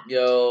coming through.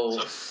 Yo,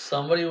 so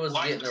somebody was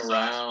getting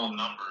around.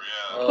 Number,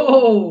 yeah.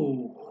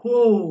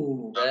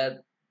 Oh.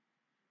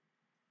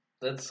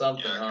 That's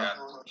something, huh?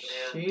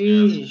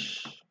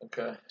 Sheesh.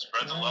 Okay.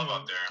 Spread the love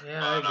out there.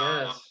 Yeah, I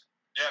guess.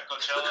 Yeah,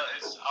 Coachella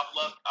is. I'd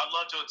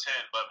love to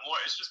attend, but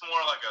it's just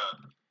more like a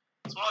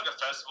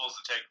festival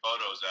to take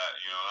photos at.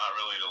 Not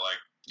really to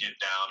get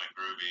down and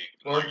groovy.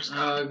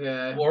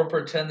 Or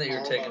pretend that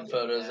you're taking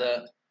photos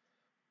at.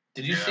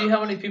 Did you see how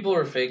many people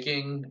are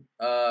faking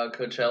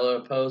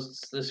Coachella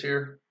posts this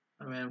year?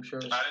 I mean, I'm sure.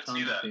 I didn't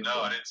see that.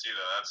 No, I didn't see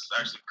that. That's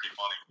actually pretty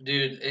funny.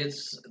 Dude,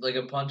 it's like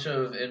a bunch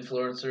of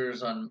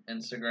influencers on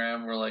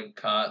Instagram were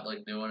caught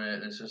doing it.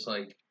 And it's just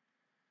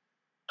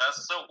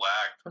that's so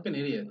whack. Fucking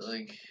idiots.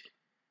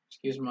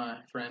 Excuse my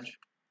French.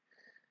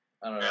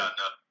 I don't know. Yeah,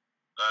 no.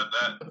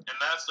 And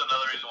that's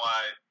another reason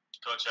why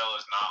Coachella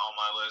is not on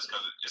my list,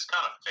 because it's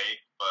kind of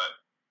fake, but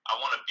I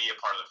want to be a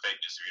part of the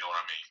fakeness, if you know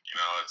what I mean.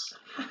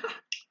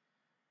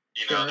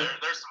 You know,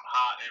 there's some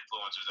hot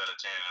influencers that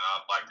attend, and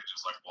I'd like to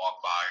just like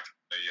walk by and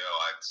say, "Yo,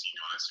 I see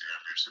you on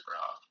Instagram. You're super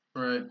hot."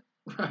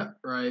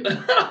 Right.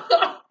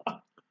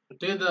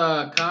 Dude,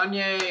 the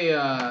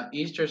Kanye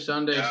Easter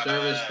Sunday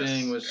service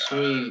thing was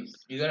sweet.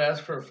 You gotta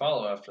ask for a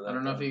follow after that. I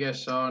don't know if you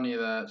guys saw any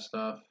of that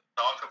stuff.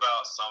 Talk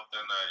about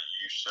something that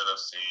you should have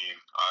seen.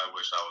 I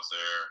wish I was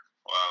there.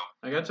 Wow.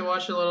 I got to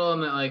watch a little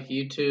on that like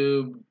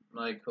YouTube,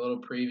 like a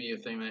little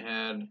preview thing they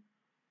had,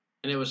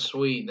 and it was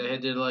sweet. They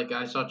did like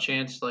I saw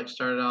Chance like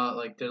started out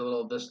like did a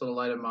little This Little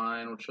Light of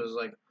Mine, which was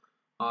like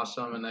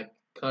awesome, and like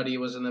Cuddy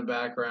was in the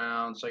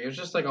background. So it was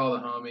just like all the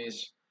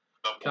homies.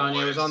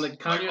 Kanye was on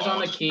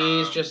the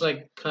keys, just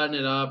like cutting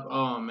it up.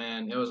 Oh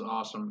man, it was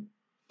awesome.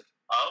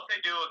 I hope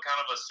they do a kind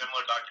of a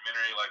similar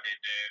documentary like they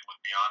did with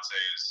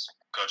Beyonce's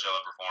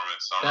Coachella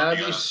performance.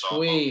 That'd be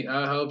sweet.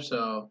 I hope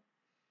so.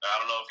 I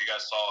don't know if you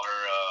guys saw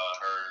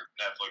her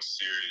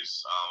Netflix series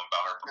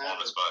about her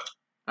performance, but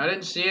I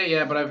didn't see it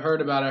yet, but I've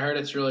heard about it. I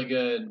heard it's really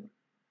good.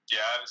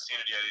 Yeah, I haven't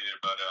seen it yet either,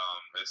 but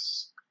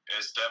it's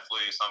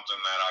definitely something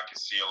that I can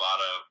see a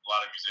lot of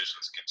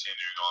musicians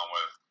continuing on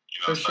with. You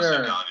know,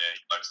 especially Kanye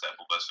likes that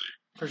publicity.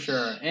 For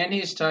sure, and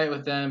he's tight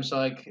with them, so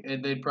like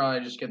they'd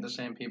probably just get the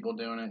same people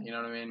doing it. You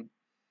know what I mean?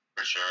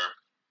 For sure.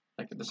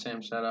 Like at the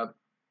same setup.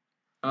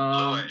 It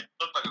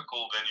looked like a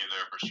cool venue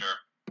there for sure.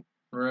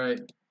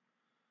 Right.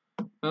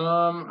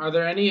 Are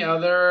there any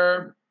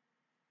other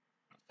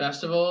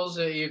festivals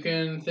that you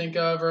can think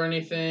of or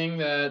anything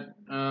that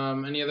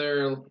any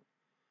other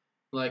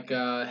like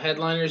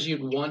headliners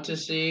you'd want to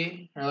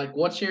see, or like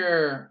what's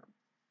your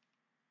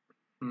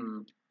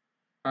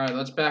All right,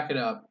 let's back it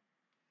up.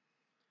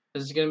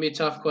 This is gonna be a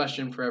tough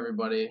question for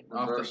everybody.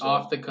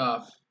 Off the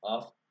cuff.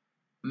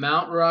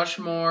 Mount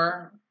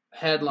Rushmore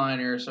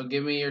headliner. So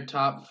give me your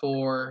top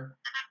 4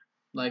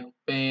 like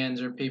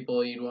bands or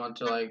people you'd want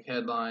to like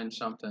headline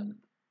something.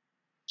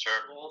 Sure.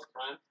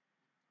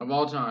 Of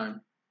all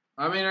time.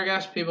 I mean, I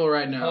guess people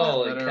right now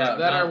Holy cow.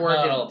 that are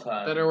working not all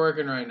time. that are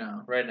working right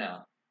now. Right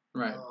now.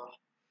 Right.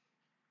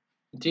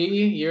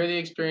 Dee, you're the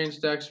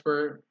experienced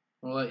expert.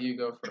 We'll let you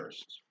go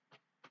first.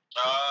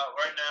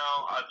 Right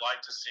now, I'd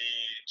like to see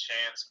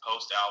Chance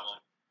post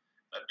album.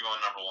 That'd be on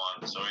number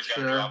 1. So he's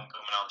got a new album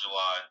coming out in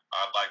July.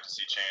 I'd like to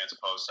see Chance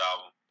post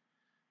album.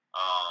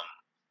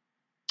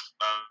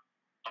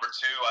 Number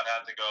 2, I'd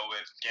have to go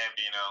with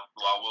Gambino,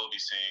 who I will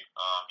be seeing.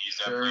 He's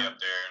definitely up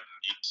there, and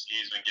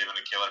he's been given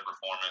a killer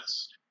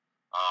performance.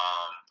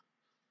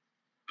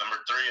 Number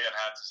 3,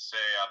 I'd have to say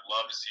I'd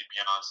love to see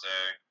Beyonce.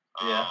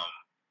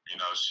 You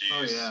know,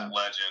 she's a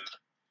legend.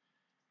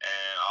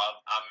 And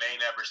I may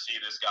never see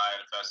this guy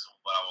at a festival,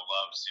 but I would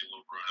love to see Lou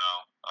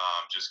Bruno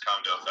just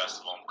come to a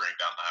festival and bring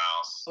down the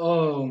house.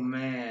 Oh,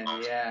 man,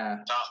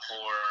 yeah. Top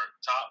four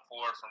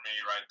for me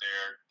right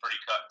there. Pretty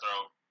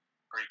cutthroat,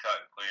 pretty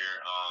cut and clear.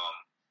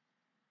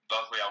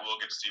 Luckily, I will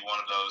get to see one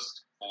of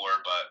those 4,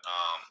 but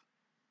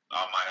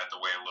I might have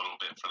to wait a little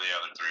bit for the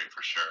other 3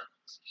 for sure.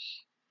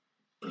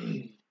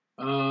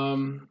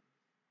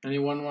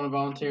 Anyone want to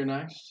volunteer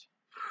next?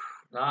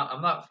 No,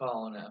 I'm not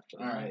following after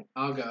that. All right,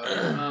 I'll go.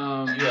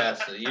 You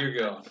asked it. You're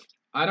going.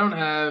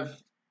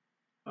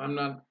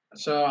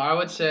 So I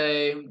would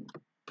say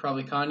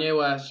probably Kanye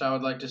West. I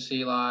would like to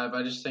see live.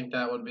 I just think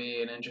that would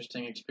be an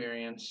interesting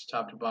experience,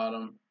 top to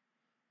bottom.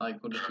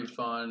 Like, would just be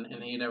fun,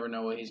 and you never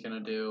know what he's gonna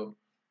do,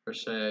 per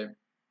se.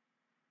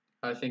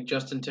 I think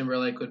Justin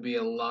Timberlake would be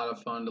a lot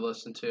of fun to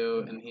listen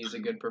to, and he's a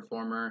good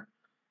performer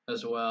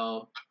as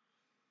well.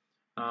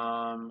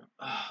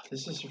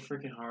 This is a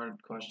freaking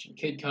hard question.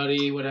 Kid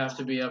Cudi would have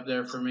to be up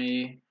there for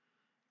me.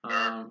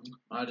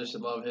 I just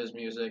love his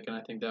music, and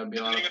I think that would be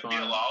a lot of fun. Be a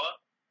Lala?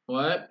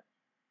 What?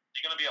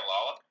 You gonna be a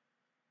Lala?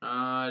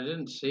 I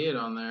didn't see it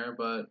on there,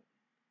 but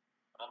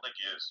I don't think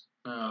he is.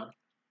 No,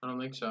 I don't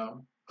think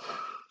so.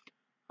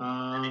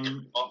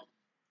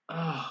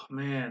 Oh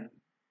man.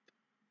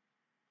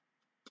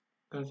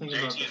 Gotta think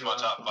about JT's my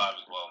top 5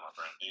 as well, my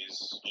friend.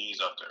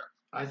 He's up there.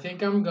 I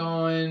think I'm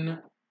going.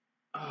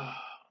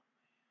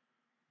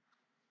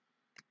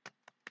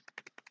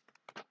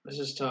 This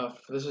is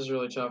tough. This is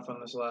really tough on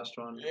this last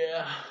one.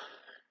 Yeah.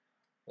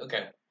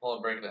 Okay, hold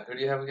on, break it down. Who do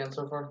you have again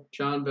so far?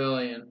 John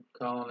Bellion,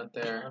 calling it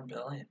there. John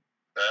Bellion.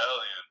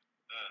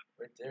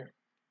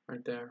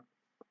 Right there.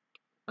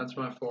 That's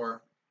my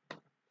 4.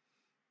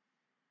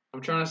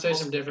 I'm trying to say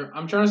some different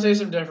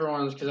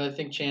ones because I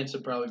think Chance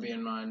would probably be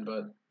in mine,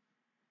 but.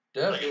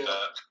 Dev?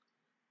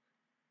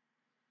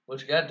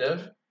 What you got,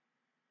 Dev?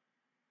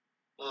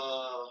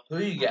 Who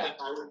you got?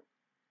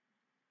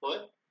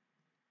 What?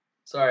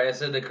 Sorry, I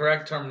said the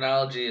correct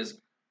terminology is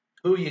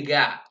who you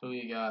got. Who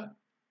you got?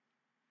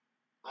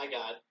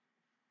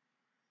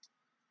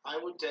 I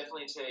would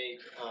definitely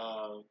take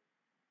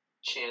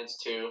Chance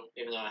too,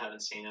 even though I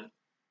haven't seen him.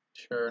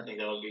 Sure. I think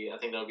that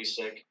would be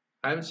sick.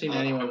 I haven't seen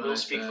anyone. I will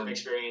speak from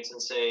experience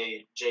and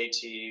say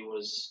JT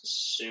was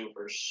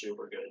super,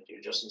 super good,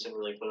 dude. Justin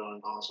Timberlake put on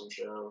an awesome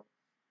show.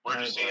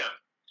 Where'd you see him?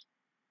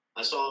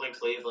 I saw him in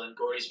Cleveland.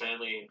 Gordy's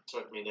family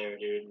took me there,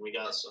 dude. We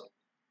got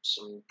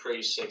some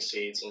pretty sick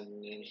seats,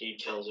 and he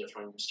kills it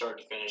from start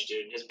to finish,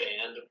 dude. His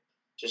band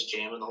just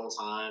jamming the whole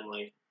time.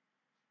 Like,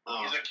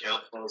 He's a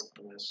killer. That was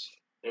nice.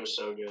 It was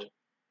so good.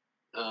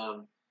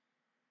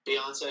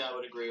 Beyonce, I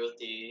would agree with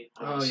Dee.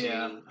 I want to see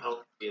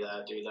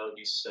that, dude. That would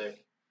be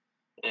sick.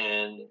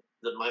 And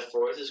my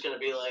fourth is going to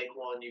be like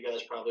one you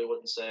guys probably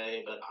wouldn't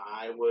say, but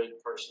I would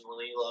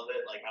personally love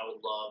it. Like, I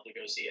would love to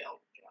go see Elton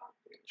John.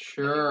 Dude.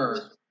 Sure.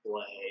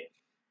 Play.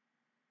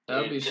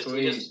 That would be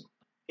sweet.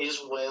 He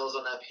just wails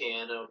on that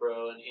piano,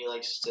 bro, and he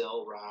like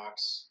still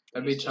rocks.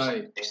 That'd be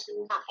tight.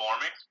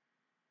 Performing?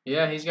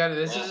 Yeah, he's got it.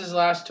 This is his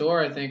last tour,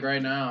 I think,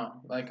 right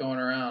now. Like going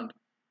around.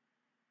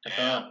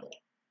 Yeah.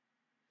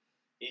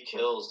 He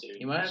kills, dude.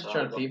 You might have to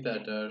try to peep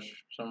that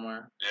Doge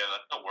somewhere. Yeah,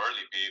 that's a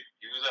worthy peep.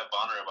 He was at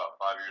Bonner about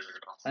 5 years ago.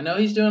 I know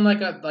he's doing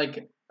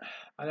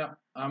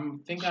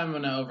I'm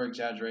gonna over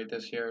exaggerate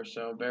this here,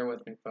 so bear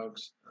with me,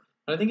 folks.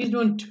 But I think he's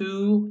doing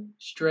 2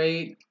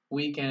 straight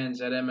weekends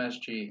at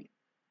MSG.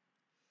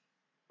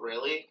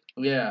 Really?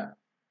 Yeah.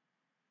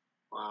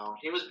 Wow.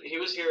 He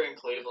was here in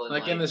Cleveland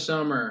like in the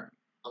summer.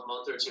 A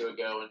month or two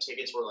ago, and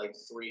tickets were like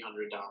 $300.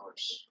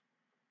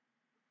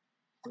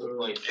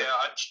 Like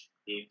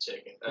cheap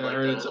ticket. I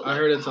heard it's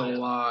a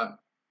lot.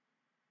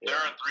 There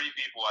are 3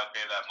 people I'd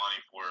pay that money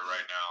for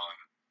right now, and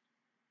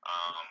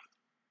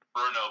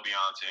Bruno,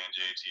 Beyonce, and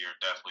JT are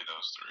definitely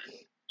those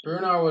 3.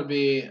 Bruno would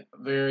be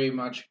very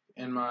much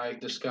in my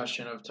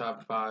discussion of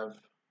top 5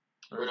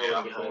 or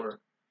top 4.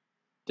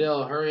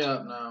 Dill, hurry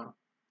up now.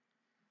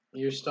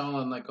 You're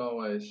stalling like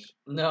always.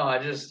 No, I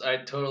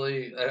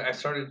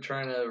started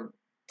trying to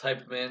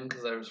type him in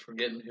because I was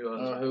forgetting who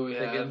I was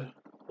picking.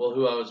 Well,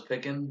 who I was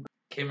picking.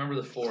 Can't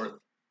remember the 4th.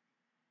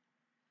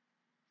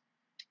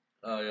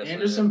 Oh, yes.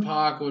 Anderson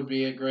 .Paak would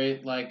be a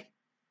great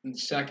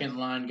second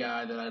line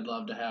guy that I'd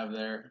love to have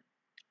there.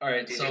 All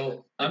right,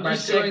 so I'm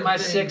just doing my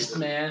 6th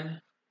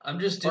man. I'm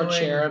just doing or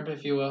cherub,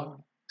 if you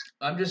will.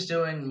 I'm just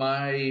doing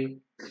my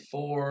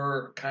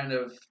 4 kind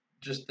of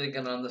just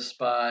thinking on the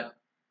spot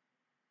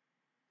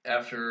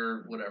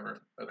after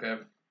whatever. Okay,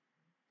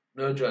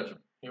 no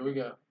judgment. Here we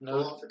go. No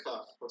off the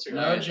cuff.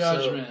 No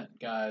judgment,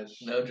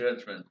 guys. No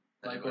judgment.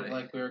 Like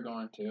we were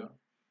going to.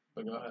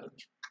 But go ahead.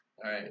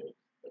 All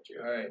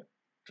right.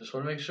 Just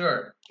want to make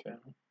sure. Okay.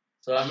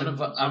 So I'm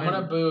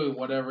gonna boo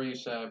whatever you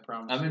say. I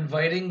promise. I'm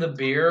inviting the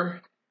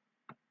beer.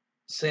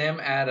 Sam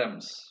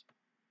Adams,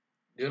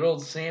 good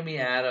old Sammy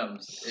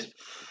Adams.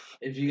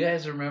 If you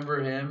guys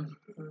remember him,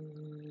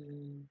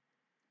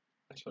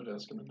 that's what I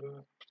was gonna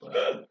boo.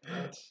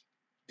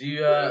 Do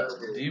you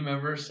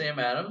remember Sam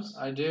Adams?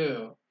 I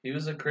do. He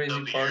was a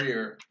crazy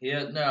partier. He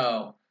had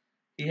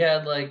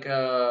like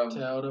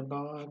tell the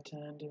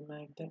bartender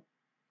make that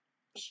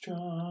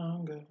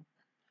stronger.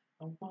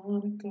 I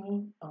wanna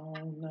go all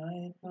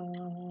night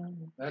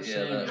long. That's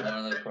Sammy. That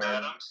one of the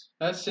Adams.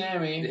 That's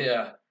Sammy.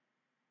 Yeah.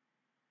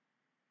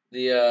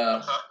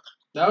 The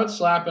that would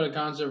slap at a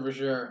concert for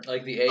sure.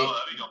 Like the that'd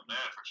be going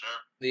bad for sure.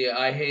 The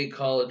I Hate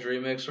College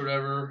remix or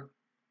whatever.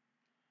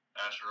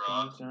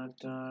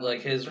 Asher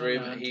like his he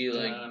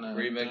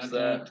remixed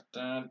that.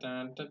 You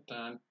a big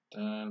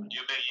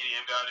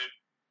EDM guy,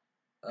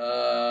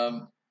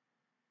 dude?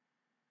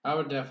 I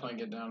would definitely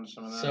get down to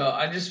some of that. So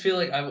I just feel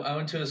like I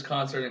went to his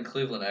concert in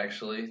Cleveland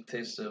actually,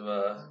 Taste of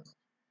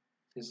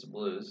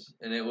Blues,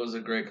 and it was a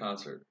great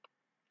concert.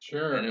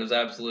 Sure. And it was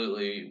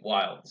absolutely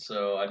wild.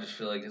 So I just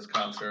feel like his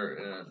concert.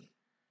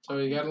 So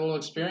you got a little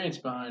experience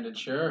behind it,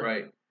 sure.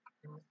 Right.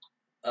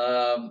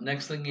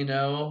 Next thing you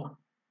know,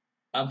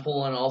 I'm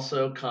pulling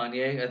also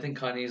Kanye. I think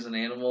Kanye's an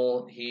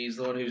animal. He's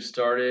the one who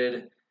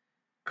started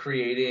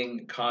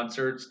creating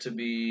concerts to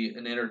be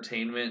an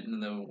entertainment in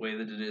the way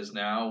that it is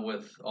now,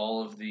 with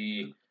all of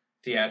the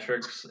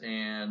theatrics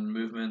and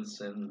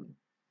movements and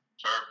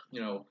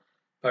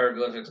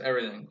hieroglyphics,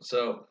 everything.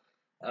 So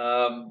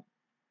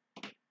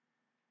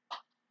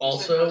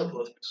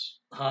also,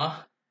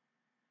 huh?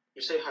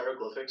 You say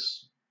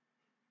hieroglyphics?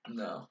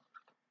 No.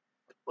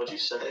 What'd you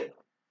say?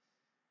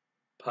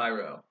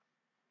 Pyro.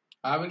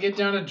 I would get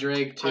down to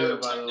Drake too,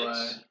 by the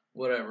way.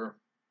 Whatever.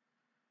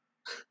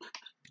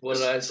 What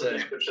did I say?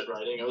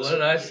 What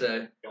did I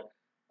say?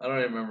 I don't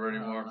even remember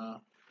anymore.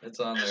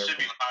 It's on there. It should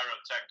be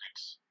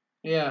pyrotechnics.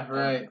 Yeah,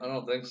 right. I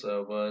don't think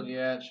so, but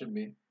yeah, it should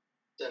be.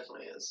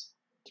 Definitely is.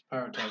 It's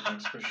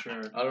pyrotechnics for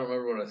sure. I don't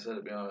remember what I said,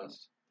 to be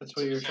honest. That's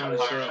what you're trying to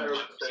say.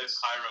 Hieroglyphics,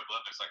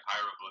 like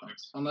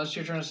hieroglyphics. Unless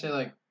you're trying to say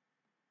like.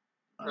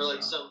 Or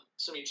like some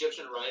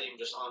Egyptian writing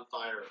just on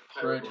fire.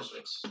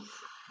 Hieroglyphics.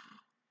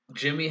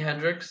 Jimi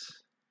Hendrix.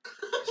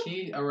 Is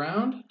he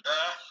around?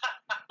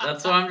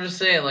 That's what I'm just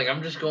saying. Like,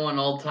 I'm just going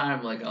all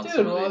time. Like, on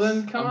dude, well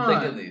then come on.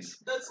 I'm thinking these.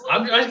 That's I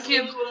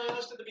can't. What I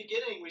asked at the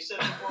beginning. We said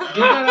before. Get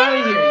that out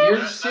of here.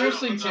 You're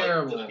seriously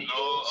terrible. A whole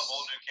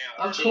new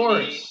can of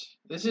course.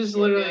 This is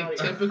literally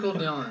typical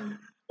Dylan.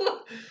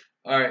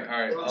 All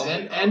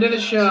right. End of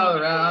the show.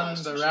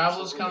 The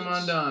Ravels come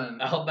undone.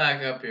 I'll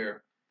back up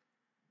here.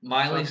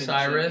 Miley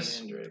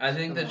Cyrus. I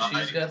think that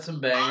she's got some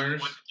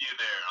bangers. I'm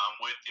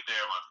with you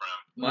there, my friend.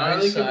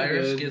 Miley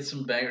Cyrus gets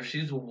some bangers.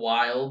 She's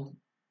wild.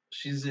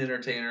 she's the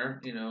entertainer,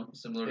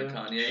 similar to Yeah.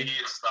 Kanye.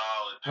 He is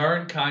solid. Her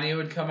and Kanye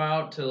would come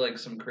out to like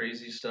some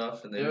crazy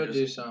stuff, and They would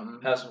do something.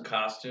 have some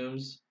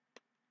costumes.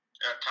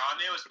 Yeah,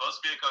 Kanye was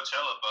supposed to be at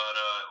Coachella, but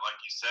like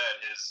you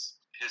said, his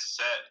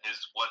set,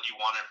 what he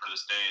wanted for the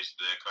stage,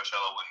 the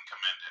Coachella wouldn't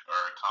commend it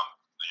or come.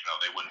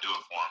 They wouldn't do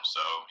it for him,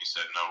 so he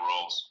said no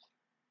rules.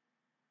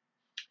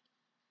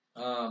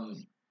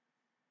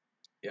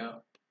 Yeah.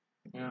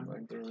 Yeah.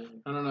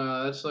 I don't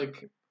know. That's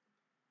like,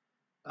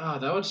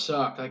 that would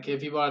suck. Like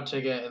if you bought a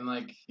ticket and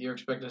like you're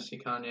expecting to see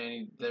Kanye,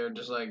 and they're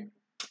just like,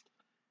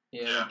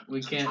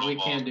 we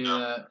can't do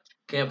that.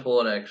 Can't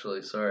pull it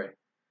actually. Sorry.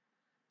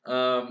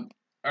 All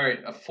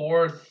right, a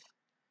fourth.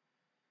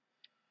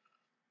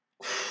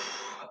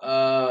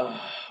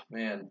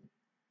 Man.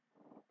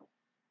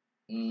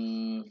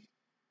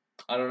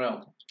 I don't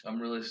know. I'm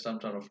really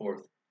stumped on a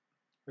fourth.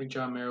 I think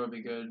John Mayer would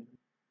be good.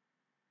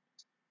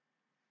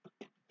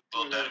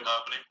 Little Dead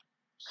Company.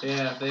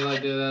 Yeah, if they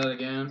like do that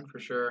again, for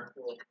sure.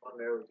 John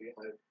Mayer would be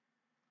hype.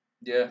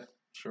 Yeah,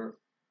 sure.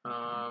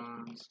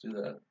 Let's do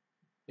that.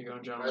 You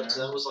going John Mayer?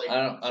 So that was like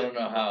I don't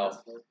know how.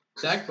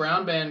 Zach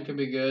Brown Band could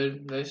be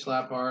good. They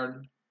slap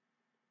hard.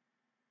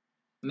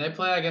 And they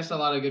play, I guess, a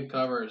lot of good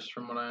covers,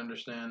 from what I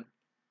understand.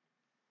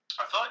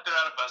 I feel like they're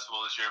at a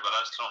festival this year, but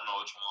I just don't know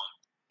which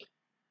one.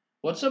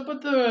 What's up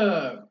with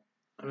the...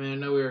 I mean, I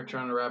know we were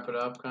trying to wrap it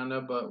up, kind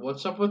of, but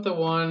what's up with the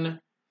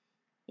one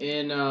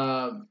in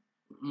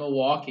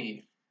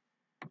Milwaukee?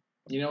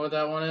 You know what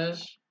that one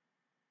is?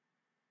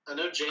 I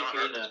know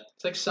JP.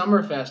 It's like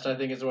Summerfest, I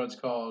think is what it's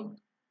called.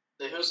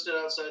 They host it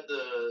outside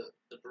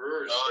the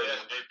Brewers. Oh, yeah,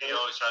 JP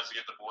always tries to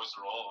get the boys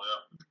to roll,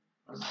 yeah.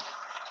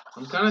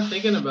 I'm kind of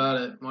thinking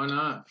about it. Why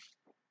not?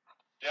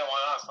 Yeah, why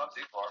not? It's not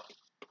too far.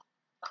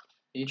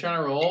 Are you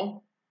trying to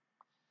roll?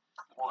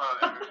 Well,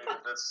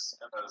 if it's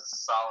in a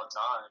solid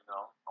time,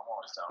 I'm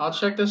always down. I'll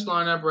check this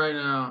lineup right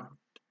now.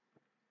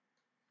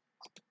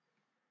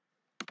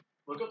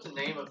 Look up the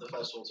name of the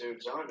festival too,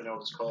 because I don't even know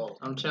what it's called.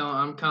 I'm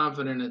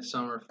confident it's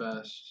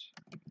Summerfest.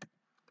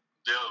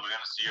 Dill, are we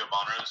gonna see you at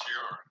Bonner this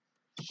year,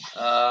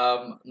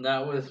 or?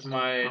 Not with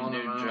my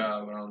new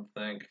job, I don't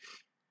think.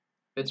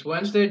 It's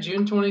Wednesday,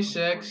 June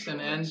 26th,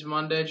 and ends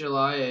Monday,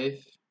 July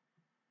 8th.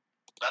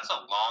 That's a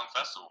long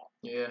festival.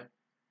 Yeah.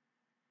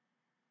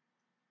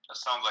 That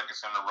sounds like it's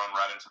gonna run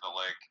right into the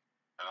lake,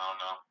 and I don't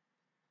know.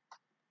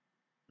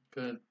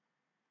 Could.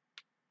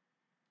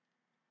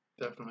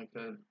 Definitely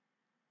could.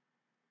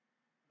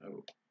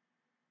 Oh.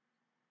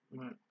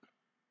 What?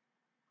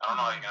 I don't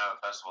know how you can have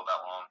a festival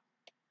that long.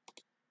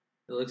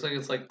 It looks like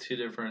it's like two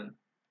different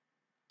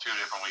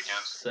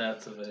weekends.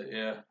 Sets of it,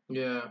 yeah.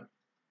 Yeah.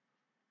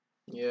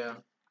 Yeah.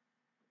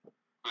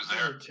 Who's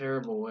there? That's a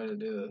terrible way to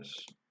do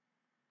this.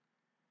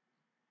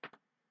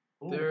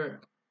 The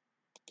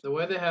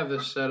way they have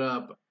this set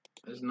up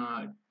is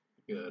not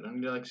good. I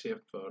need to see a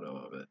photo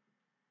of it.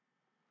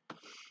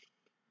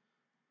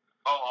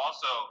 Oh,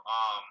 also,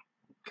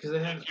 because they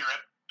have. If you're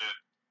interested,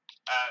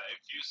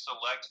 if you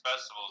select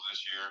festivals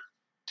this year,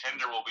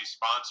 Tinder will be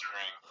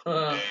sponsoring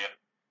a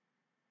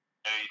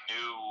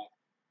new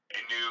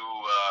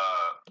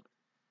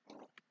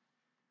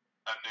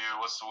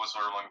what's the word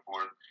we're looking for?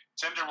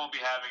 Tinder will be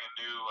having a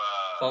new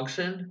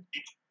function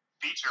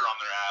feature on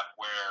their app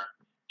where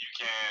you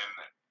can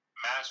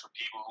match with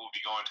people who will be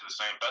going to the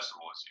same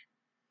festival as you.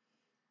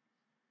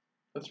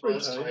 That's pretty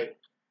tight.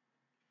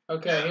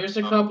 Okay, here's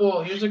a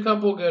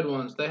couple good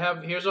ones.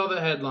 Here's all the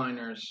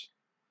headliners.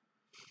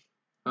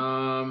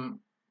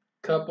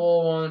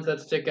 Couple ones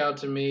that stick out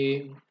to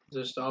me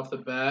just off the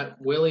bat.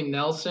 Willie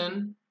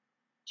Nelson.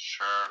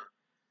 Sure.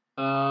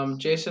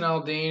 Jason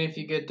Aldean, if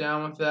you get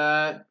down with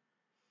that.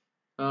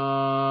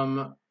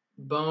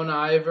 Bone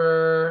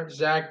Iver,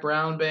 Zach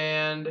Brown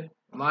Band,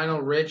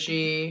 Lionel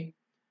Richie,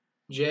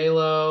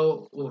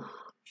 J-Lo. Oof.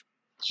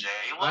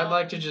 J-Lo? I'd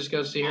like to just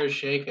go see her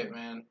shake it,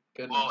 man.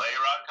 Goodness. Well,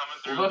 A-Rod coming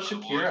through. What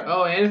about Shakira?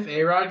 Oh, and if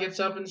A-Rod gets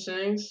up and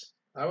sings,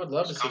 I would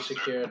love to see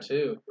Shakira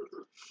too.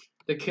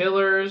 The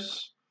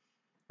Killers,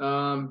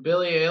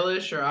 Billie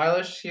Eilish,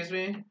 excuse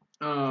me,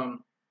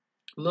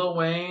 Lil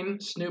Wayne,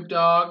 Snoop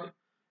Dogg,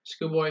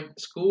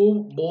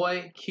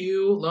 Schoolboy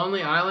Q,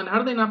 Lonely Island. How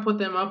do they not put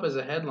them up as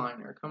a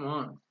headliner? Come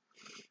on.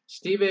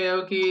 Steve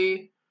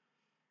Aoki,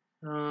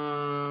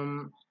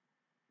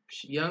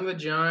 Young the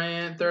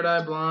Giant, Third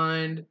Eye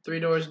Blind, Three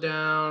Doors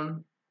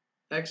Down,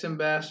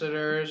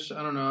 Ex-Ambassadors.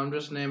 I don't know. I'm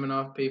just naming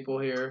off people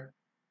here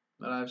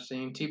that I've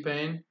seen.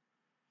 T-Pain.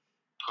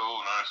 Cool,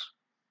 nice.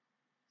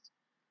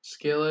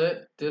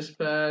 Skillet,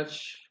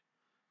 Dispatch,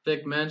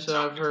 Vic Mensa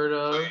I've heard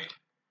of. Wait,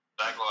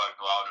 that go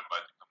out and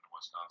invite to come to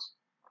Wisconsin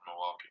or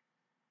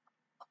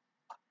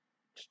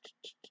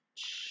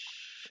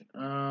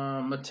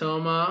Milwaukee.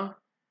 Matoma.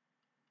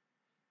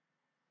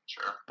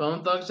 Sure.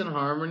 Bone Thugs and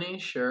Harmony,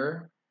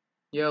 sure.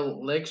 Yeah,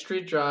 Lake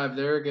Street Drive,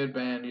 they're a good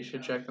band. You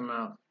should check them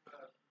out.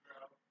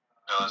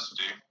 LSD.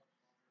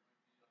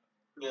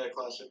 Yeah,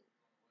 classic.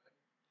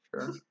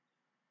 Sure.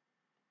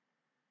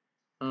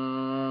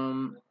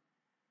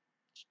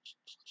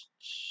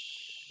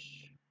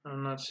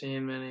 I'm not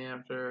seeing many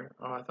after.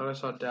 Oh, I thought I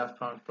saw Daft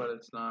Punk, but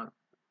it's not.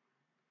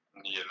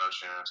 Yeah, no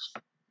chance.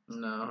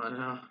 No, I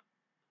know.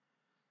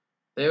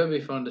 They would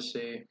be fun to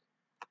see.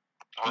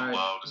 I would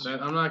love to see.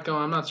 I'm not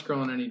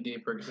scrolling any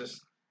deeper because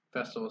this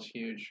festival is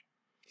huge.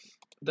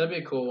 That'd be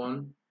a cool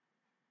one.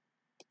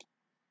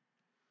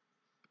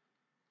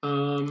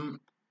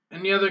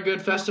 Any other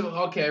good festival?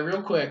 Okay,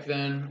 real quick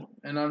then,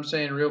 and I'm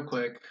saying real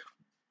quick.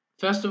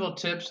 Festival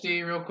tips,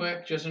 D, real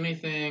quick. Just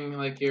anything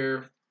like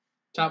your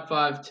top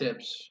 5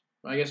 tips.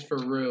 I guess for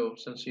Rue,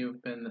 since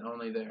you've been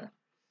only there.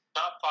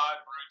 Top 5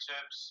 Rue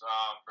tips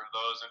for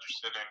those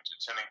interested in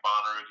attending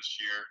Bonnaroo this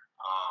year.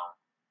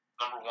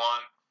 Number 1,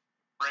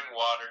 bring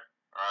water.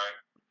 All right.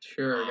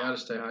 Sure, gotta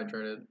stay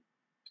hydrated.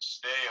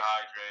 Stay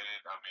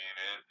hydrated. I mean,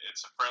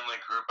 it's a friendly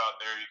group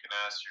out there. You can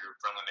ask your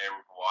friendly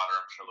neighbor for water.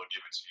 I'm sure they'll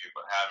give it to you.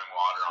 But having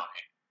water on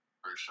hand is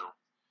crucial.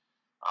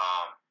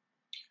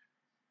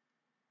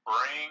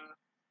 Bring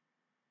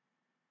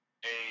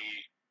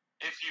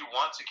if you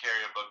want to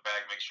carry a book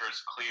bag, make sure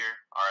it's clear.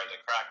 All right,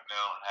 they're cracking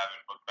down on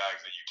having book bags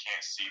that you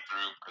can't see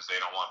through because they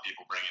don't want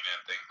people bringing in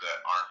things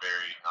that aren't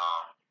very,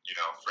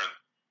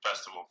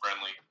 festival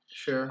friendly.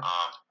 Sure.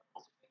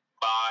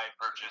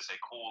 Purchase a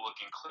cool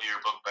looking clear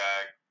book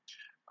bag.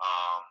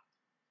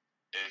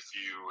 If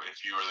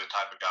you are the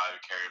type of guy who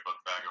carry a book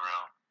bag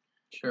around.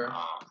 Sure.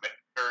 Make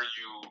sure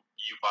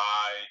you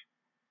buy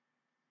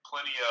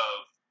plenty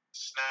of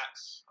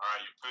snacks. All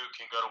right, your food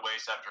can go to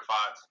waste after 4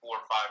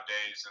 or 5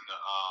 days in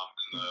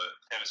the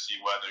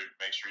Tennessee weather.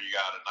 Make sure you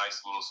got a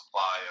nice little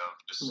supply of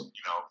just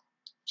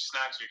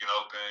snacks you can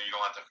open. You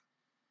don't have to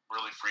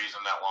really freeze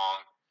them that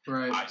long.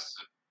 Right. Ice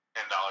is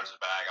 $10 a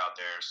bag out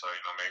there, so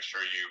make sure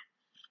you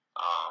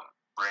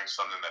bring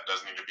something that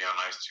doesn't need to be on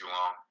ice too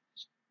long.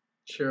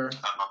 Sure.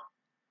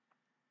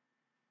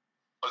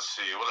 Let's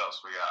see what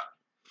else we got.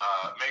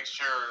 Make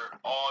sure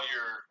all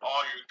your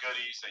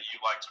goodies that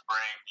you like to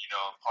bring,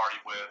 party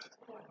with,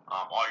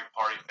 all your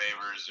party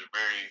favors are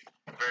very,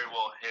 very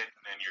well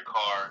hidden in your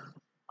car,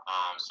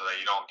 so that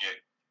you don't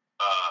get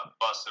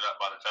busted up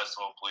by the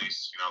festival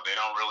police. They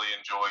don't really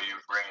enjoy you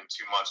bringing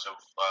too much of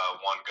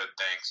one good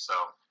thing, so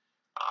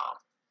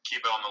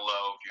keep it on the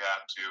low if you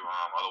have to.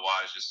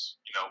 Otherwise, just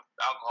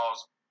alcohol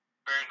is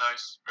very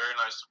nice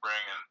to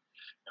bring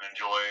and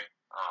enjoy.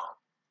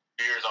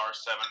 Beers are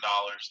 $7,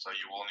 so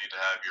you will need to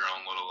have your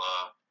own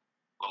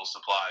little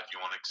supply if you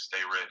want to stay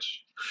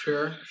rich.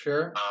 Sure.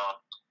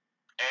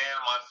 And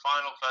my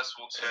final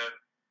festival tip: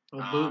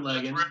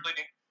 bootlegging.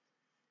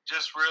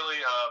 Just really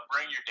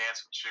bring your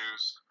dancing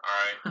shoes. All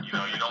right, you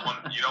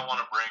don't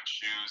want to bring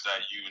shoes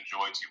that you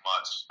enjoy too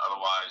much.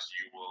 Otherwise,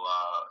 you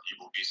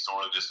will be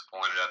sorely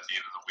disappointed at the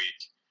end of the week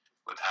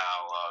with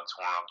how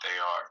torn up they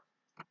are.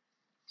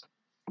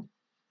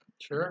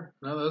 Sure.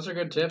 No, those are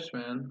good tips,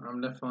 man. I'm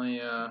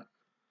definitely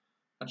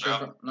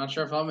not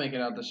sure if I'll make it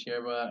out this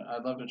year, but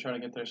I'd love to try to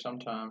get there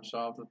sometime. So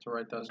I'll have to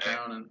write those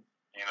down and.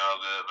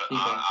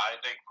 I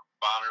think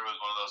Bonnaroo is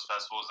one of those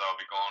festivals that will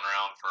be going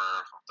around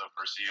for the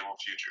foreseeable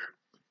future.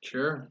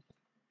 Sure.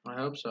 I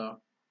hope so.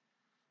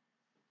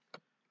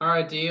 All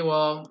right, Dee.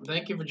 Well,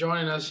 thank you for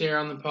joining us here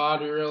on the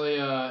pod. We really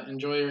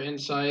enjoy your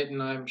insight,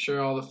 and I'm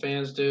sure all the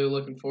fans do.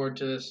 Looking forward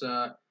to this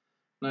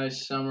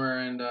nice summer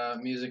and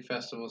music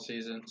festival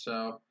season.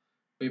 So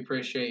we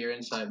appreciate your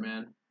insight,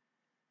 man.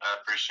 I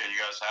appreciate you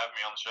guys having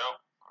me on the show.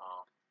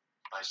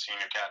 Nice seeing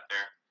your cat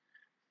there,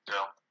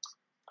 Dill.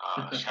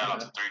 Shout out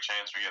to 3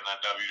 Chainz for getting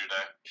that W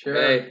today. Sure.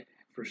 Hey,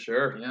 for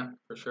sure. Yeah,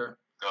 for sure.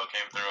 Dill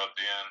came through at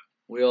the end.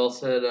 We all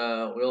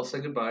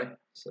said goodbye.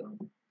 So.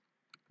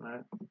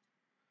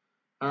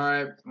 All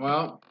right.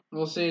 Well,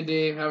 we'll see you,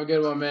 D. Have a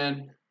good one,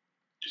 man.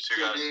 You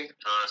too, guys. Enjoy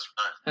the rest of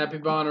your night. Happy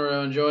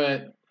Bonnaroo. Enjoy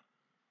it.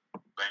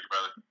 Thank you,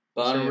 brother.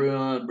 Bonnaroo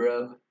on,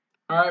 bro.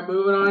 All right,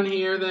 moving on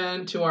here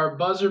then to our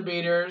buzzer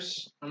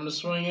beaters. I'm going to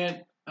swing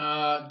it.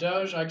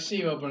 Doge, I can see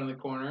you open in the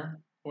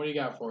corner. What do you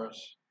got for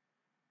us?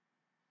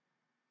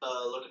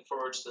 Looking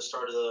forward to the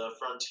start of the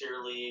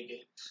Frontier League.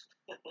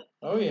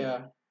 Oh,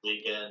 yeah.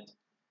 Weekend.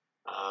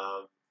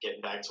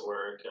 Getting back to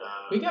work.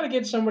 We got to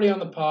get somebody on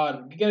the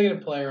pod. We got to get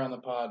a player on the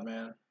pod,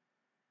 man.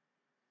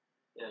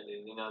 Yeah,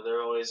 dude,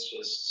 they're always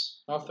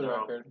just... Off the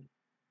record.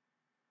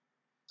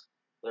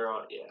 They're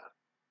all, yeah.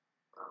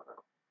 I don't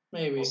know.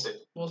 Maybe.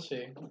 We'll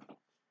see.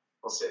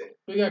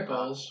 We got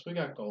goals.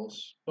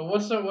 But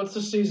what's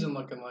the season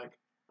looking like?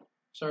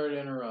 Sorry to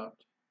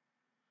interrupt.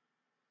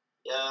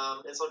 Yeah,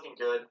 it's looking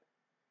good.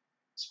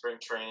 Spring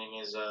training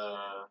is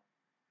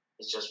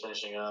just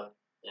finishing up,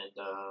 and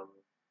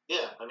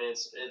yeah, I mean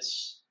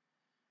it's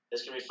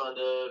gonna be fun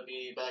to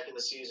be back in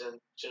the season.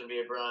 Shouldn't be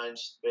a grind.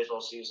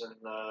 Baseball season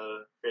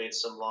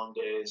creates some long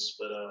days,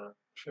 but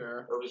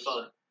sure, it'll be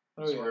fun.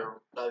 Oh so yeah,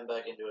 we're diving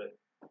back into it.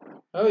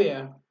 Oh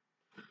yeah,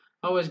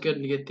 always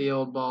good to get the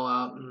old ball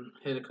out and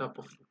hit a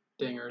couple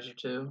dingers or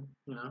two.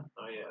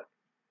 Oh yeah,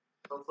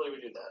 hopefully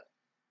we do that.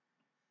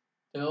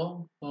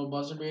 Bill, little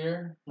buzzer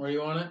beater. Where do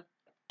you want it?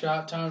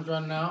 Shot time's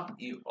running out.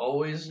 You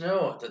always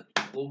know, the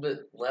little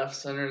bit left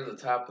center at the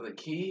top of the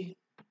key.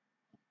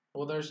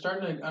 Well, they're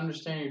starting to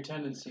understand your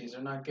tendencies.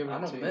 They're not giving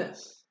it to you. I don't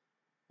miss.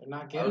 They're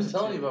not giving it to you. I was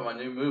telling you about my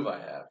new move I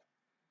have.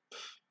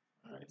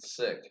 All right. It's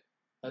sick.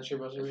 That's your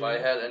buzzer If beater? I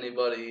had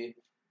anybody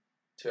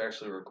to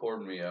actually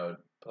record me, I would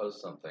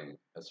post something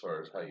as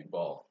far as how you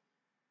ball.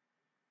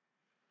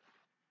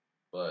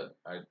 But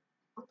I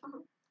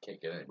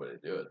can't get anybody to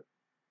do it.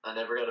 I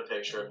never got a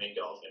picture of me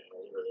golfing. I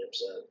was really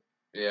upset.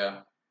 Yeah,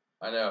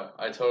 I know.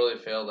 I totally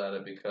failed at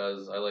it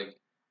because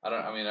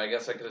I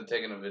guess I could have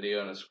taken a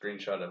video and a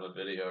screenshot of a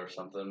video or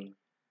something.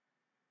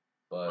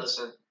 But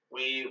listen,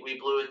 we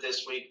blew it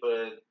this week,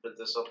 but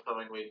this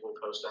upcoming week we'll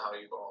post a how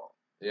you ball.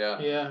 Yeah.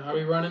 Yeah. Are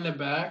we running it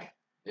back?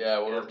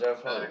 Yeah, we're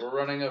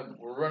running a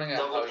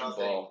Double how you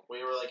nothing. ball.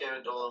 We were like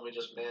Aaron Dolan, we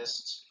just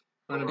missed.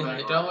 Run it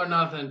back. Double or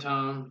nothing,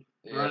 Tom.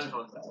 Yeah. Run it.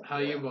 How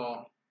you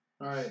ball.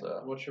 All right.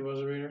 So, what's your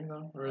buzzer beater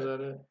though? Or is that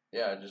it?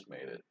 Yeah, I just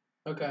made it.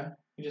 Okay.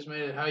 You just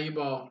made it. How you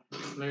ball.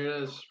 There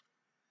it is.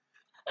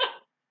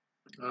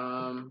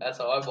 That's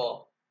how I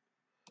ball.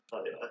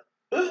 Oh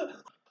yeah.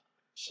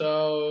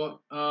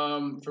 So,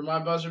 for my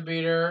buzzer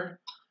beater,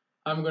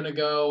 I'm gonna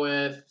go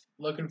with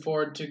looking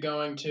forward to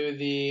going to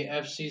the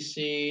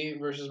FCC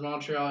versus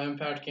Montreal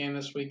Impact game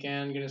this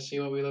weekend. Gonna see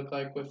what we look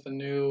like with the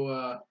new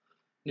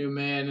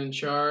man in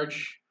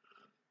charge.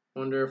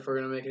 Wonder if we're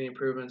gonna make any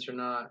improvements or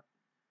not.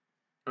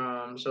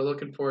 So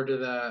looking forward to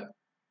that.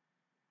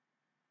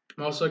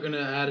 I'm also gonna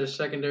add a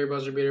secondary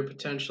buzzer beater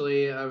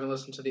potentially. I haven't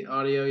listened to the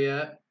audio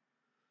yet,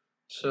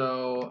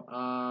 so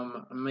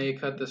I may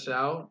cut this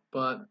out.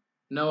 But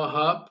Noah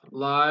Hupp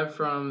live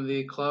from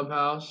the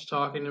Clubhouse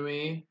talking to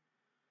me.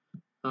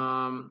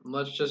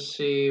 Let's just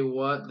see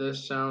what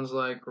this sounds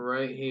like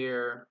right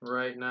here,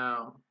 right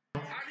now.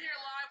 I'm here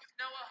live with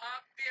Noah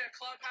Hupp via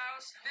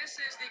Clubhouse.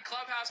 This is the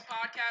Clubhouse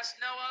podcast.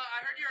 Noah,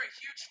 I heard you're a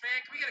huge fan.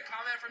 Can we get a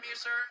comment from you,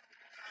 sir?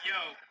 Yo,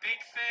 big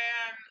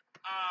fan.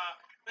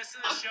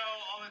 Listen to the show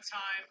all the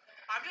time.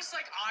 I'm just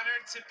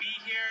honored to be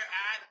here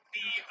at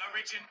the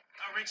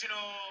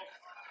original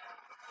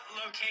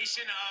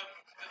location of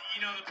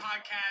the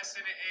podcast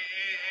and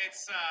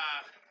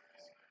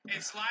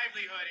its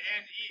livelihood.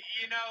 And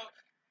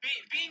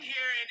being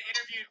here and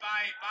interviewed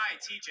by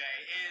TJ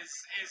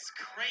is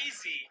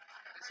crazy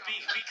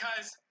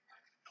because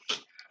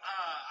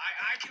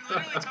I can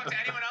literally talk to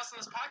anyone else on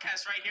this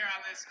podcast right here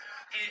on this.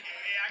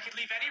 I could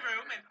leave any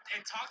room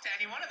and talk to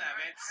any one of them.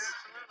 It's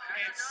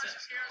Josh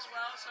is here as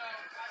well, so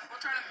we'll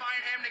try to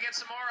find him to get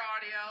some more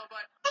audio.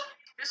 But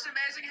it's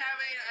amazing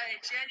having a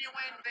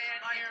genuine fan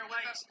here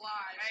with us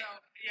live. So I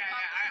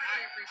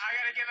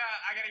gotta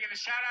give a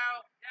shout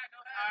out. Yeah, go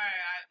ahead. All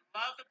right, I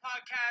love the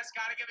podcast.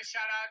 Gotta give a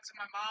shout out to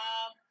my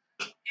mom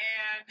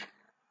and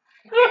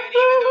even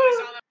though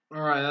he's on the.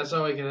 All right, that's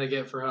all we can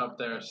get for Hupp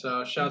there.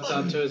 So shouts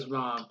out to his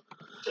mom.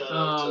 Shout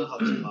out to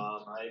Hupp's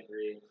mom. I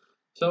agree.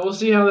 So we'll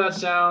see how that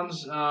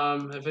sounds.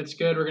 If it's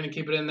good, we're gonna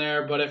keep it in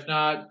there. But if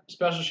not,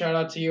 special shout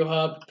out to you,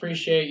 Hupp.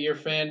 Appreciate your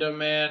fandom,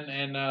 man,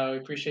 and we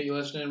appreciate you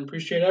listening.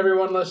 Appreciate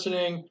everyone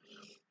listening.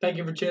 Thank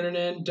you for tuning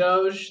in,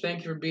 Doge.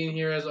 Thank you for being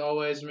here as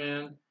always,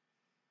 man.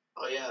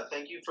 Oh yeah,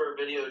 thank you for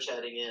video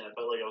chatting in. I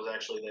felt like I was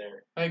actually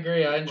there. I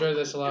agree. I enjoy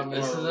this a lot more.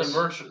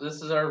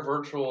 This is our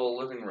virtual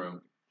living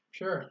room.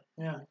 Sure.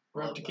 Yeah,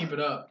 we're up to keep it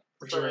up.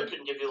 For Sorry, sure. I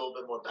couldn't give you a little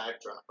bit more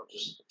backdrop. I'm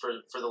just for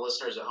the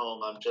listeners at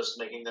home. I'm just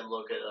making them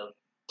look at a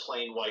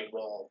plain white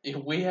wall.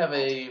 We have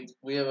a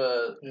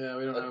Yeah,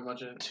 we don't have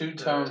much in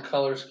two-tone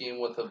color scheme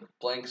with a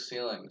blank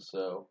ceiling,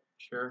 so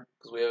sure,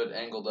 because we have it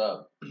angled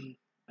up.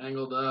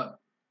 Angled up.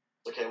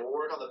 Okay, we'll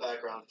work on the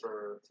background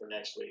for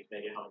next week.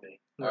 Make it homey.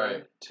 All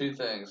right, two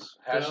things.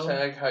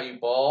 Hashtag how you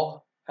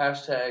ball.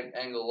 Hashtag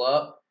angle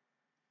up.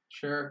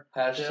 Sure.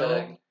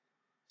 Hashtag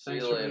see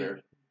Thanks you for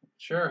later.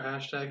 Sure.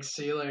 Hashtag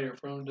see you later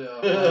from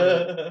Dill.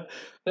 Thanks,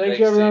 Thank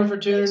you everyone Steve.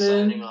 for tuning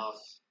Signing in. off.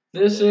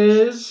 This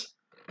is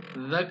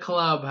the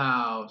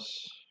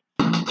Clubhouse.